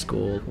really go to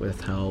school with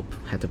help.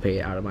 Had to pay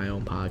it out of my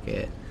own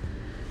pocket.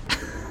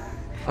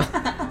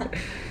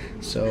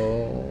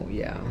 So,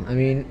 yeah. I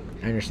mean,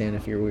 I understand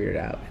if you're weirded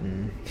out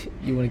and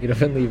you want to get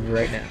up and leave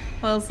right now.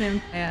 Well,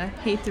 Sam, I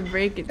hate to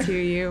break it to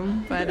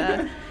you,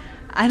 but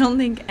I don't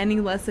think any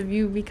less of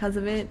you because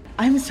of it.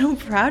 I'm so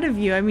proud of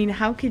you. I mean,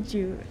 how could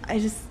you? I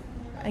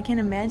can't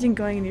imagine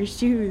going in your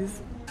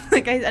shoes.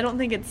 I don't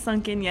think it's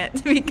sunk in yet,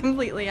 to be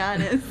completely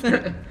honest.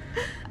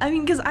 I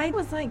mean, because I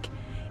was like,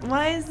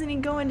 why isn't he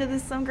going to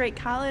some great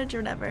college or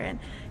whatever? And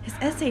his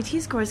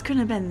SAT scores couldn't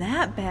have been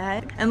that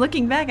bad. And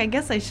looking back, I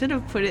guess I should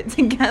have put it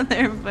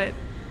together, but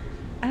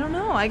I don't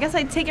know. I guess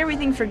I take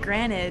everything for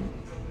granted.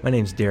 My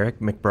name's Derek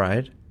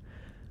McBride.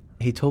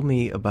 He told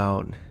me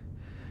about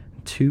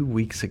 2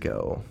 weeks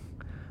ago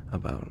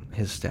about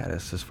his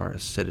status as far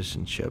as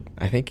citizenship.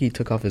 I think he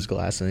took off his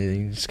glasses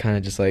and he just kind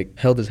of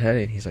held his head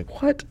and he's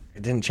like, what?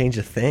 It didn't change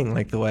a thing,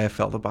 like the way I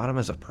felt about him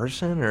as a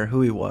person or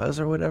who he was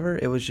or whatever.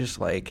 It was just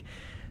like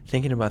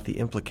thinking about the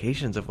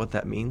implications of what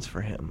that means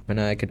for him. And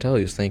I could tell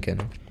he was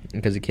thinking,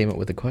 because he came up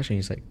with a question.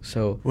 He's like,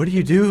 so what do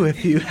you do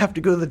if you have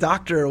to go to the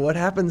doctor? Or what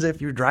happens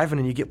if you're driving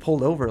and you get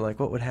pulled over? Like,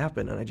 what would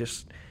happen? And I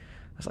was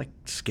like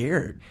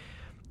scared.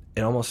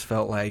 It almost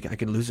felt like I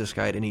could lose this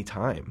guy at any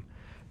time,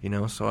 you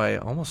know? So I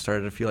almost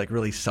started to feel like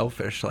really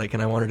selfish, like,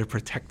 and I wanted to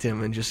protect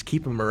him and just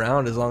keep him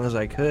around as long as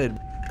I could.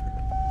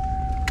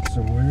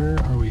 So where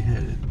are we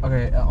headed?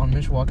 Okay, on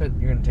Mishawaka,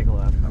 you're gonna take a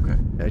left. Okay.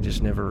 I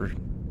just never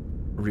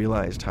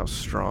realized how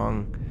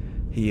strong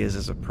he is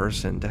as a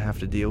person to have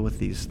to deal with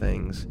these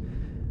things.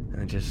 And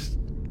I just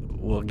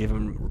will give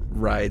him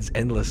rides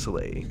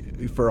endlessly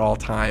for all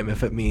time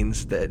if it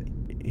means that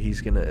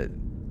he's gonna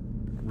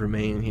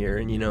remain here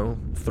and, you know,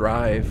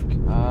 thrive.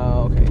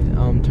 Okay.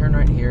 Turn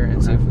right here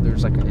and see if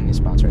there's like any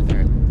spots right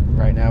there.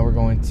 Right now we're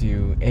going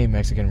to a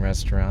Mexican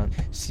restaurant,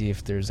 see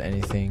if there's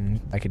anything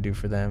I could do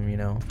for them, you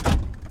know.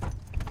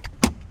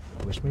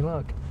 Wish me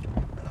luck.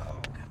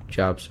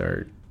 Jobs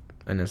are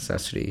a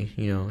necessity,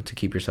 you know, to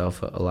keep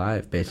yourself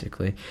alive,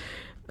 basically.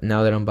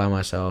 Now that I'm by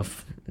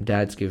myself,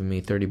 Dad's giving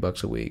me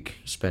 $30 a week,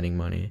 spending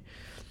money.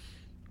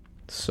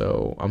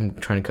 So I'm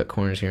trying to cut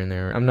corners here and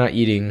there. I'm not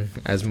eating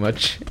as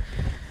much.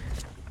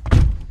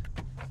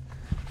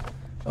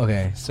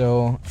 Okay,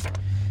 so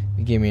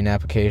he gave me an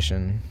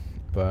application,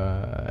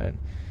 but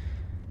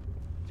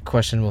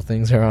questionable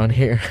things are on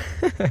here.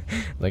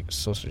 Like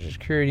social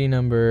security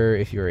number,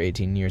 if you are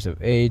 18 years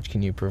of age,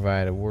 can you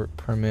provide a work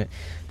permit?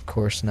 Of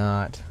course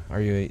not.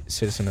 Are you a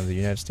citizen of the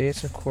United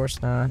States? Of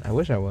course not. I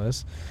wish I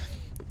was.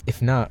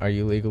 If not, are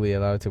you legally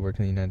allowed to work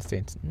in the United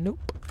States? Nope.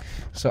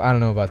 So I don't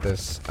know about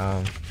this.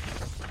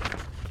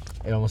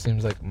 It almost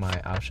seems like my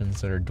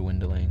options are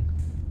dwindling.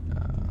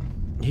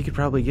 He could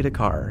probably get a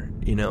car,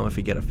 you know, if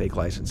he get a fake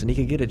license, and he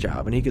could get a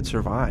job, and he could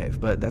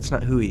survive, but that's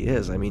not who he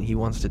is. I mean, he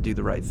wants to do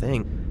the right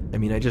thing. I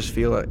mean, I just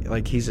feel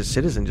like he's a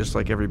citizen just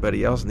like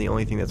everybody else, and the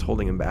only thing that's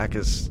holding him back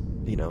is,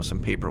 you know,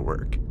 some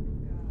paperwork.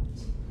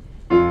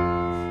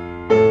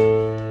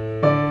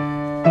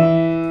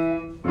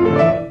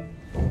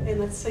 Hey,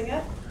 let's sing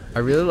it. I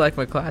really like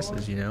my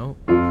classes, you know.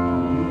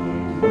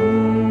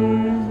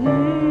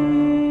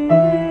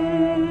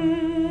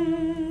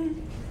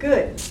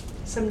 Good.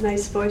 Some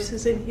nice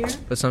voices in here.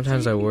 But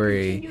sometimes I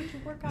worry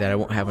that I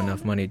won't have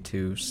enough money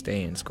to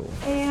stay in school.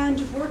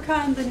 And work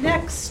on the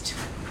next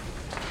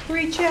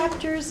 3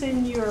 chapters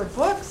in your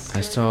books.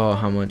 I saw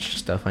how much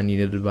stuff I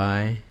needed to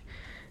buy.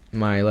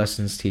 My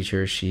lessons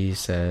teacher, she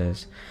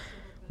says,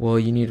 well,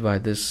 you need to buy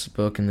this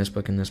book and this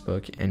book and this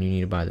book, and you need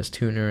to buy this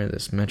tuner,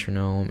 this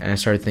metronome. And I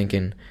started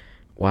thinking,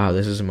 wow,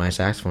 this isn't my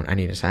saxophone. I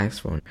need a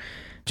saxophone.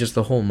 Just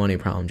the whole money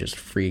problem just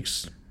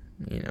freaks,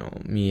 you know,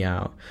 me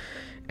out.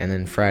 And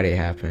then Friday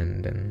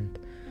happened, and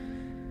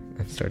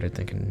I started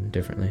thinking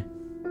differently.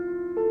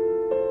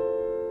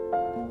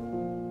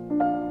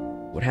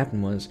 What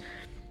happened was,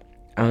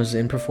 I was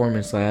in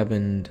performance lab,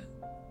 and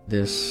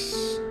this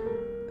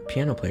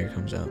piano player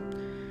comes up.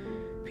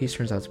 Piece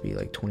turns out to be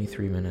like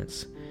 23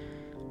 minutes,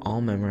 all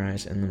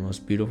memorized, and the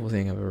most beautiful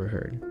thing I've ever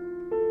heard.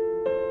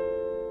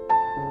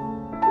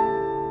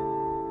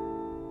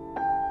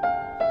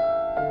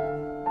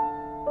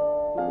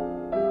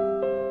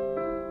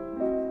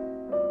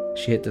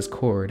 She hit this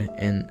chord,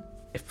 and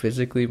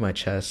physically my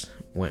chest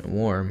went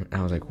warm,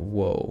 and I was like,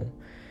 whoa.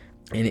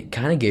 And it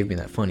kind of gave me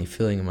that funny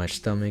feeling in my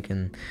stomach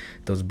and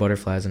those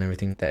butterflies and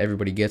everything that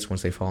everybody gets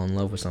once they fall in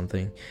love with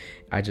something.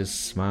 I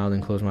just smiled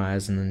and closed my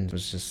eyes, and then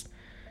was just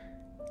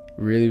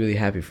really, really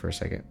happy for a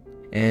second.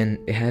 And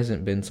it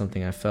hasn't been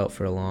something I felt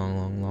for a long,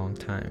 long, long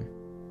time.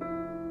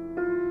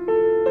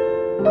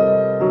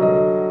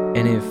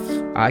 And if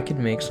I could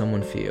make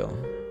someone feel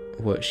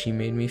what she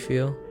made me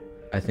feel,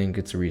 I think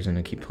it's a reason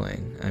to keep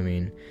playing. I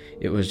mean,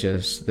 it was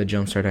just the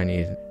jump start I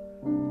needed.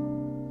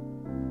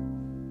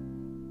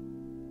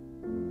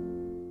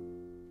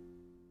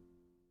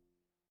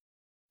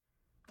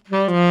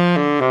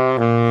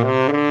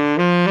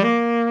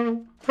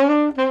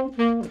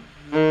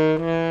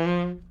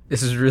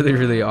 This is really,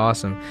 really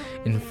awesome.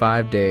 In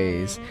 5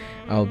 days,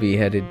 I'll be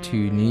headed to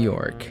New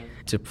York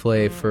to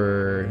play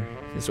for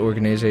this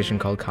organization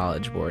called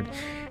College Board.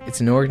 It's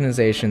an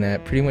organization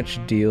that pretty much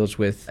deals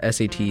with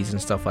SATs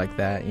and stuff like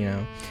that, you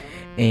know.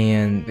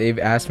 And they've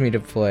asked me to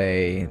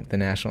play the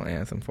national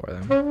anthem for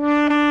them.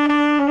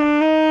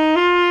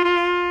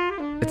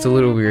 It's a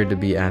little weird to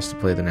be asked to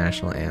play the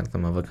national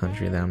anthem of a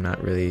country that I'm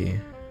not really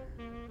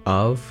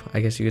of,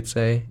 I guess you could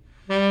say.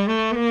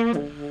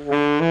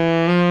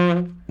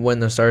 When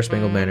the Star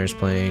Spangled Banner is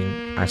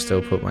playing, I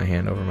still put my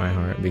hand over my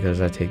heart because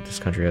I take this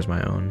country as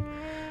my own.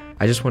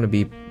 I just want to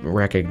be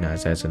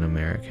recognized as an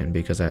American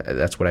because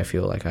that's what I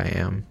feel like I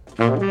am.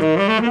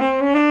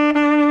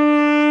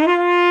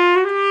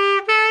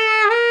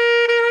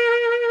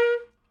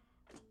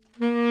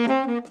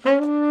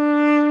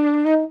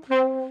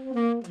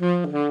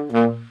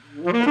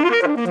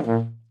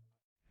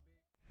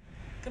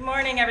 Good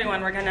morning,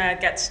 everyone. We're going to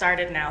get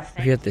started now.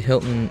 We're at the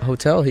Hilton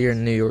Hotel here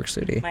in New York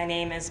City. My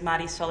name is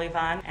Madi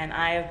Solivan, and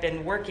I have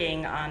been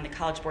working on the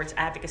College Board's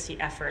advocacy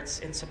efforts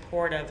in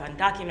support of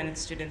undocumented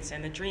students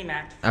and the DREAM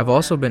Act. I've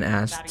also been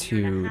asked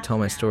to tell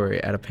my story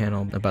at a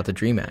panel about the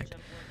DREAM Act.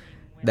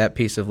 That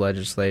piece of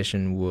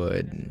legislation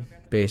would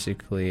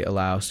basically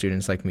allow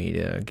students like me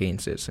to gain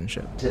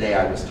citizenship. Today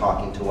I was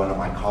talking to one of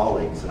my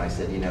colleagues, and I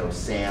said,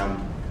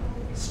 Sam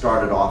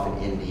started off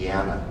in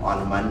Indiana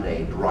on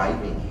Monday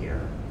driving here.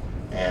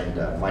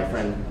 And my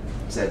friend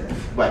said,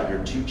 "What,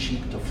 you're too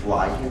cheap to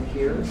fly him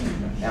here?"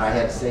 And I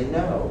had to say,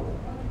 no.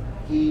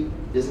 He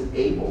isn't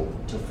able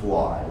to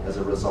fly as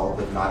a result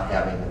of not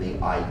having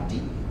the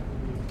ID.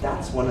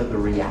 That's one of the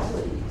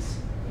realities.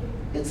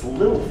 It's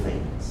little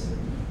things.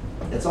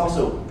 It's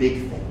also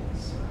big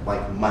things,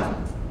 like money,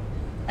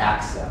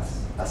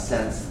 access, a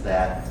sense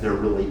that there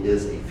really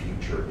is a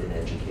future in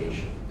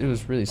education. It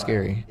was really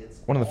scary.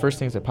 One of the first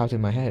things that popped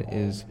in my head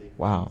is,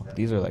 wow,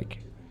 these are like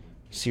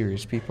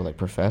serious people, like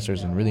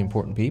professors and really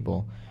important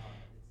people.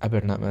 I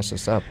better not mess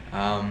this up.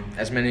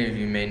 As many of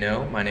you may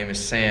know, my name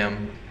is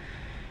Sam.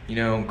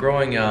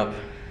 Growing up,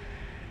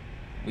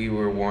 we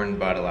were warned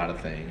about a lot of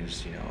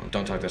things.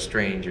 Don't talk to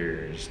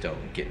strangers,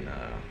 don't get in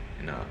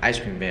an ice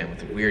cream van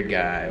with a weird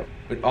guy.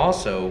 But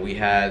also, we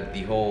had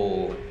the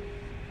whole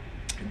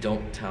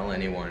don't tell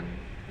anyone,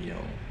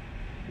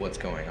 what's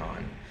going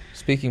on.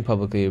 Speaking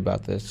publicly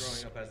about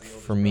this,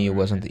 for me, it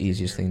wasn't the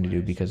easiest thing to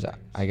do because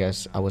I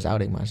guess I was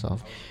outing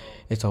myself.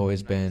 It's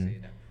always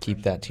been,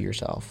 keep that to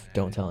yourself.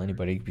 Don't tell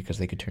anybody because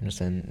they could turn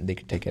us in, they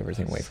could take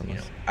everything away from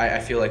us. I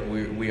feel like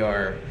we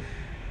are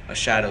a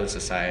shadowed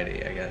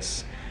society, I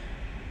guess.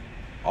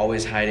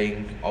 Always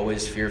hiding,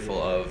 always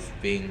fearful of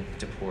being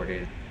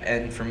deported.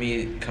 And for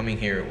me, coming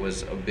here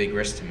was a big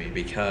risk to me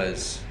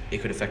because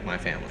it could affect my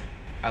family.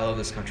 I love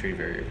this country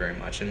very, very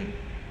much, and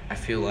I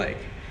feel like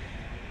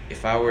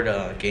if I were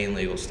to gain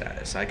legal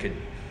status, I could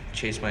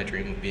chase my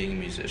dream of being a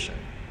musician.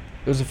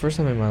 It was the first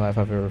time in my life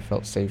I've ever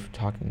felt safe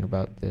talking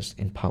about this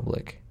in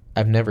public.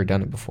 I've never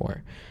done it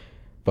before,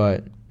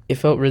 but it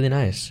felt really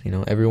nice.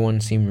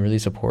 Everyone seemed really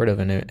supportive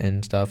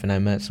and stuff, and I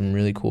met some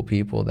really cool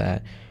people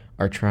that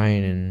are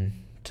trying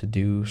to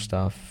do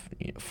stuff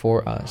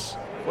for us.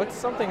 What's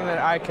something that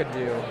I could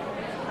do?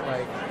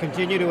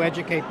 Continue to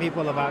educate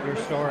people about your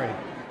story.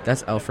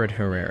 That's Alfred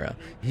Herrera.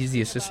 He's the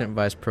assistant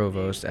vice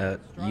provost at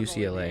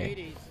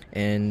UCLA,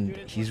 and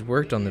he's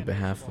worked on the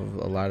behalf of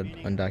a lot of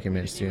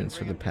undocumented students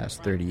for the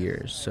past 30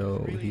 years,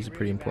 so he's a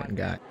pretty important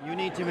guy. You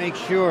need to make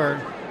sure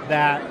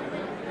that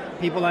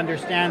people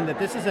understand that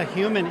this is a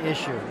human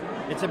issue.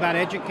 It's about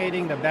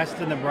educating the best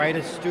and the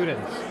brightest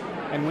students,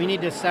 and we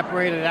need to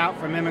separate it out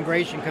from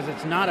immigration because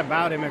it's not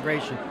about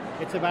immigration.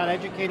 It's about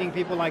educating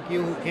people like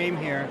you who came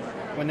here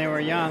when they were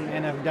young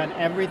and have done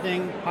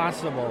everything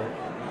possible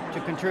to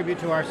contribute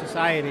to our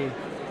society,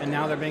 and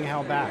now they're being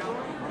held back.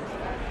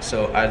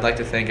 So I'd like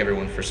to thank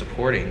everyone for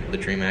supporting the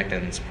DREAM Act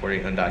and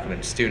supporting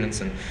undocumented students,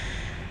 and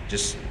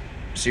just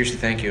seriously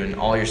thank you, and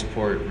all your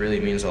support really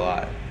means a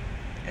lot,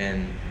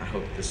 and I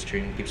hope this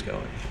dream keeps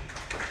going.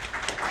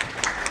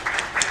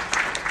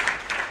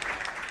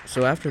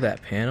 So after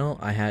that panel,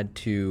 I had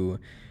to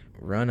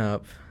run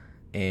up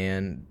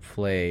and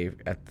play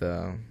at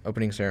the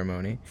opening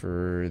ceremony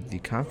for the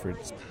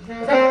conference.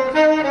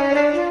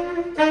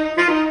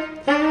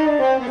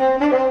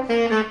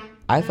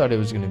 I thought it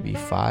was going to be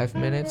 5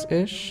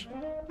 minutes-ish,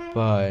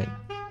 but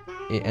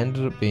it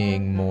ended up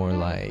being more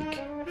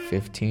like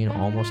 15,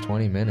 almost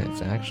 20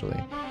 minutes,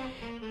 actually.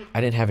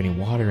 I didn't have any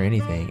water or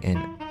anything,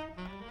 and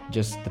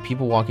just the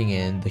people walking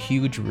in, the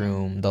huge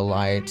room, the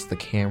lights, the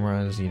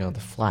cameras, the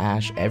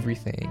flash,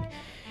 everything.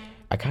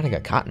 I kind of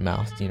got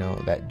cotton-mouthed,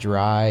 that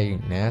dry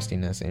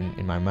nastiness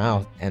in my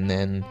mouth, and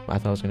then I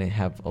thought I was going to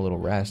have a little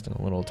rest and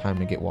a little time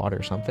to get water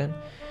or something,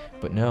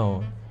 but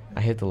no,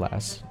 I hit the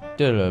last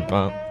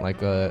bump, like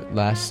the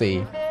last C,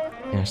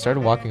 and I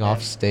started walking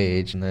off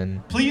stage, and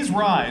then... Please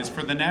rise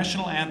for the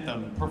national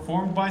anthem,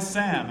 performed by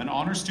Sam, an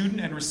honor student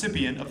and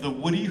recipient of the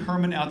Woody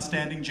Herman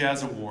Outstanding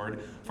Jazz Award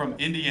from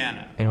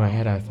Indiana. In my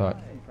head, I thought,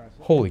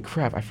 holy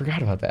crap, I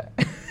forgot about that.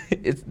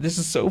 This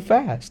is so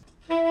fast.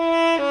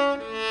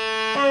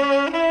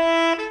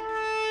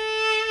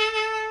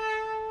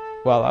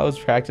 While I was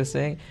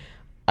practicing,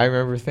 I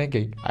remember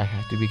thinking, I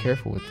have to be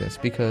careful with this,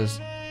 because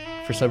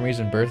for some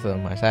reason Bertha,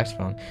 my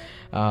saxophone,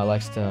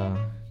 likes to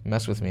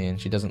mess with me,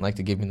 and she doesn't like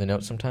to give me the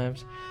notes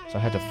sometimes, so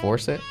I had to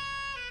force it.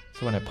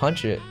 So when I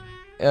punch it,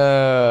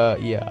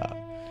 yeah.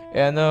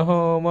 And the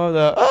home of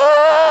the,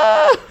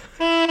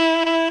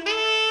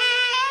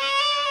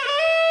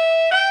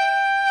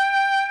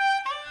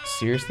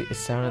 Seriously, it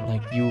sounded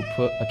like you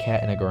put a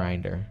cat in a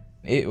grinder.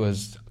 It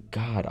was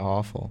god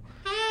awful.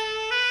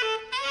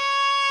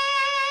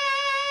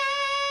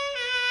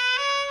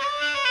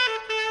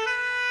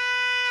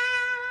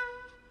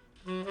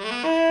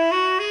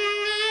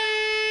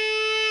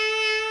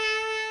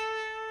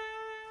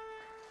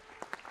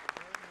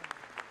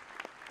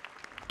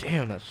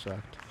 Damn, that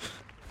sucked.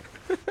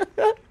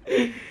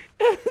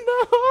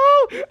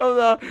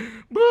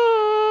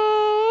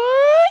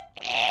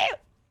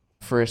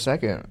 For a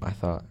second, I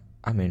thought,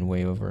 I'm in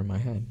way over my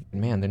head.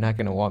 Man, they're not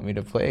going to want me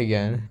to play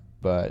again.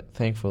 But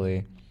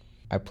thankfully,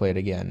 I played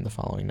again the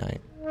following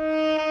night.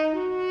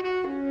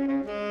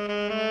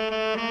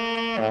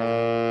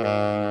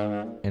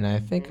 And I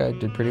think I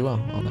did pretty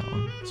well on that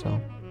one. So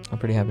I'm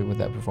pretty happy with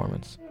that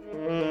performance.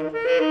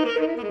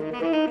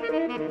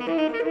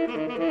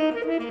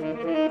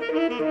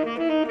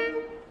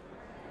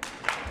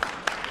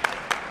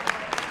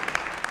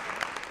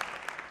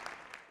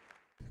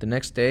 The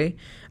next day,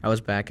 I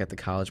was back at the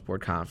College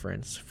Board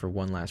Conference for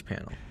one last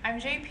panel. I'm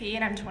JP,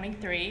 and I'm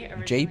 23.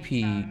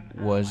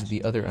 JP was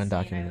the other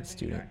undocumented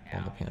student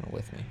on the panel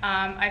with me.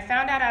 I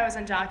found out I was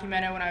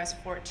undocumented when I was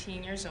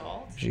 14 years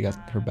old. She got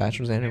her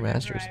bachelor's and her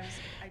master's,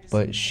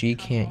 but she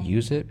can't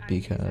use it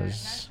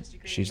because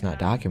she's not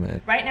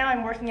documented. Right now,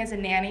 I'm working as a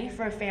nanny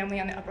for a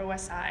family on the Upper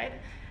West Side,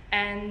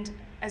 and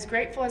as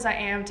grateful as I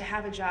am to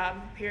have a job,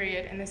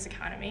 period, in this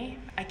economy,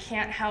 I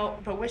can't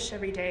help but wish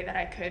every day that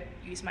I could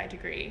use my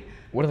degree.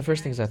 One of the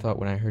first things I thought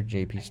when I heard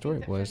JP's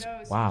story was,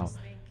 wow,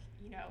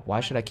 why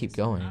should I keep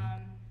going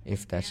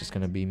if that's just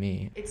going to be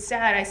me? It's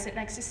sad. I sit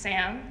next to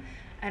Sam,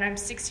 and I'm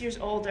 6 years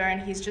older,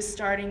 and he's just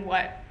starting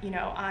what,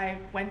 I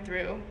went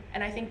through.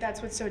 And I think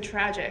that's what's so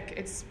tragic.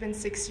 It's been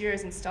 6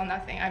 years and still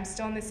nothing. I'm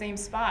still in the same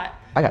spot.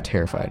 I got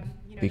terrified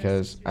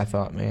because I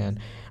thought, man,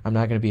 I'm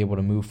not going to be able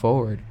to move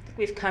forward.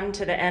 We've come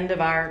to the end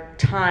of our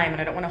time,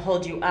 and I don't want to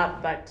hold you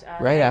up, but...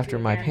 right after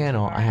my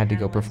panel, I had to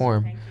go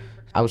perform.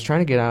 I was trying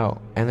to get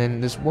out, and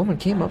then this woman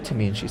came up to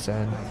me and she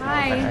said,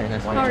 Hi,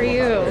 nice how are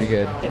you? Pretty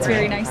good. It's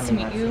very nice to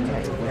meet you.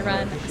 I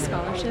run a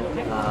scholarship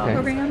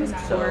program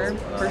for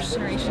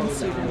first-generation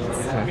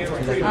students.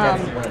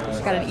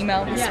 Got an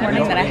email this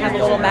morning that I have a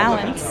little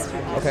balance,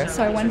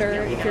 so I wonder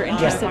if you're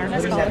interested in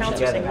a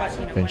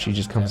scholarship. And she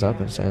just comes up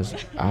and says,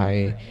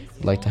 I'd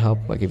like to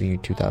help by giving you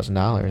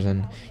 $2,000,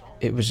 and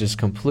it was just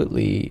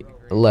completely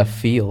left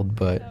field,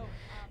 but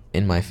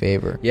in my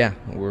favor. Yeah,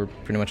 we're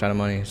pretty much out of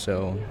money,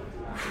 so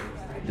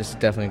this is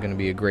definitely going to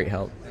be a great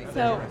help.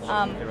 So,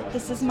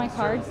 this is my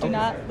card. Do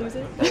not lose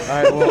it.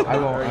 All right, well, I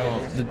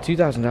won't. The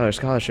 $2,000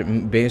 scholarship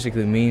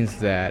basically means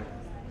that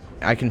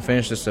I can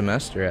finish the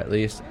semester at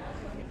least.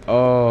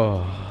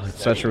 Oh,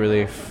 it's such a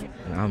relief.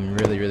 I'm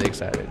really, really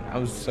excited.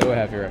 I'm so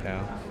happy right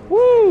now.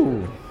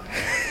 Woo!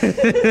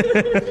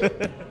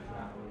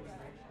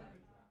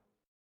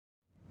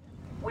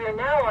 We are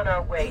now on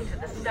our way to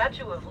the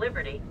Statue of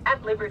Liberty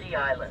at Liberty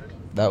Island.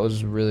 That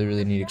was a really,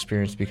 really neat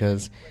experience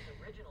because,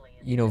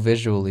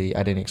 visually,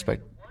 I didn't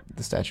expect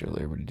the Statue of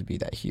Liberty to be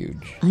that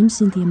huge. I'm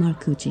Cynthia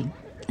Marcucci,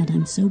 and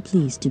I'm so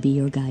pleased to be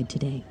your guide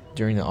today.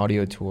 During the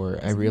audio tour,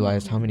 I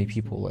realized how many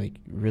people,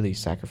 really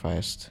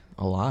sacrificed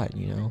a lot,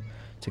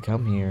 to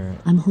come here.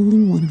 I'm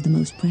holding one of the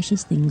most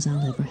precious things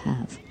I'll ever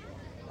have.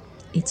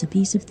 It's a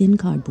piece of thin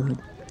cardboard,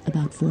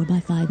 about 4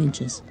 by 5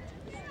 inches,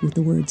 with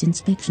the words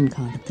inspection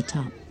card at the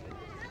top.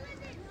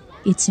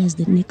 It says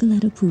that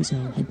Nicoletta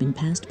Puzo had been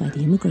passed by the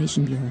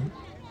Immigration Bureau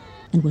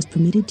and was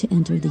permitted to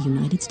enter the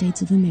United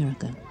States of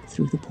America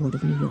through the Port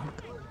of New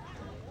York.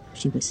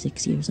 She was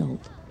 6 years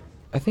old.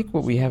 I think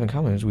what we have in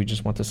common is we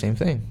just want the same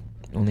thing,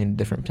 only in a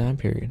different time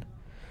period.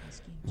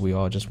 We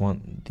all just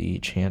want the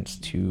chance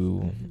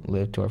to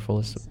live to our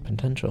fullest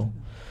potential.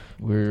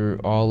 We're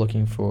all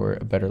looking for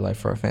a better life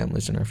for our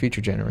families and our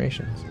future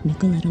generations.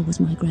 Nicoletta was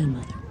my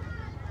grandmother,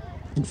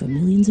 and for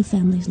millions of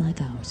families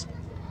like ours,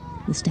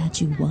 the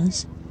statue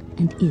was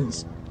and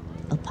is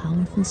a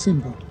powerful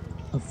symbol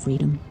of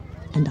freedom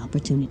and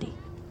opportunity.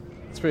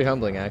 It's pretty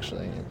humbling,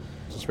 actually. It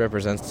just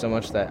represents so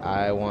much that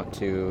I want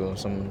to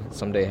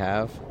someday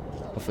have.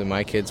 Hopefully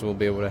my kids will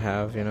be able to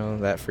have,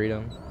 that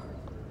freedom.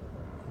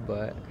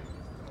 But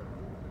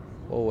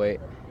we'll wait.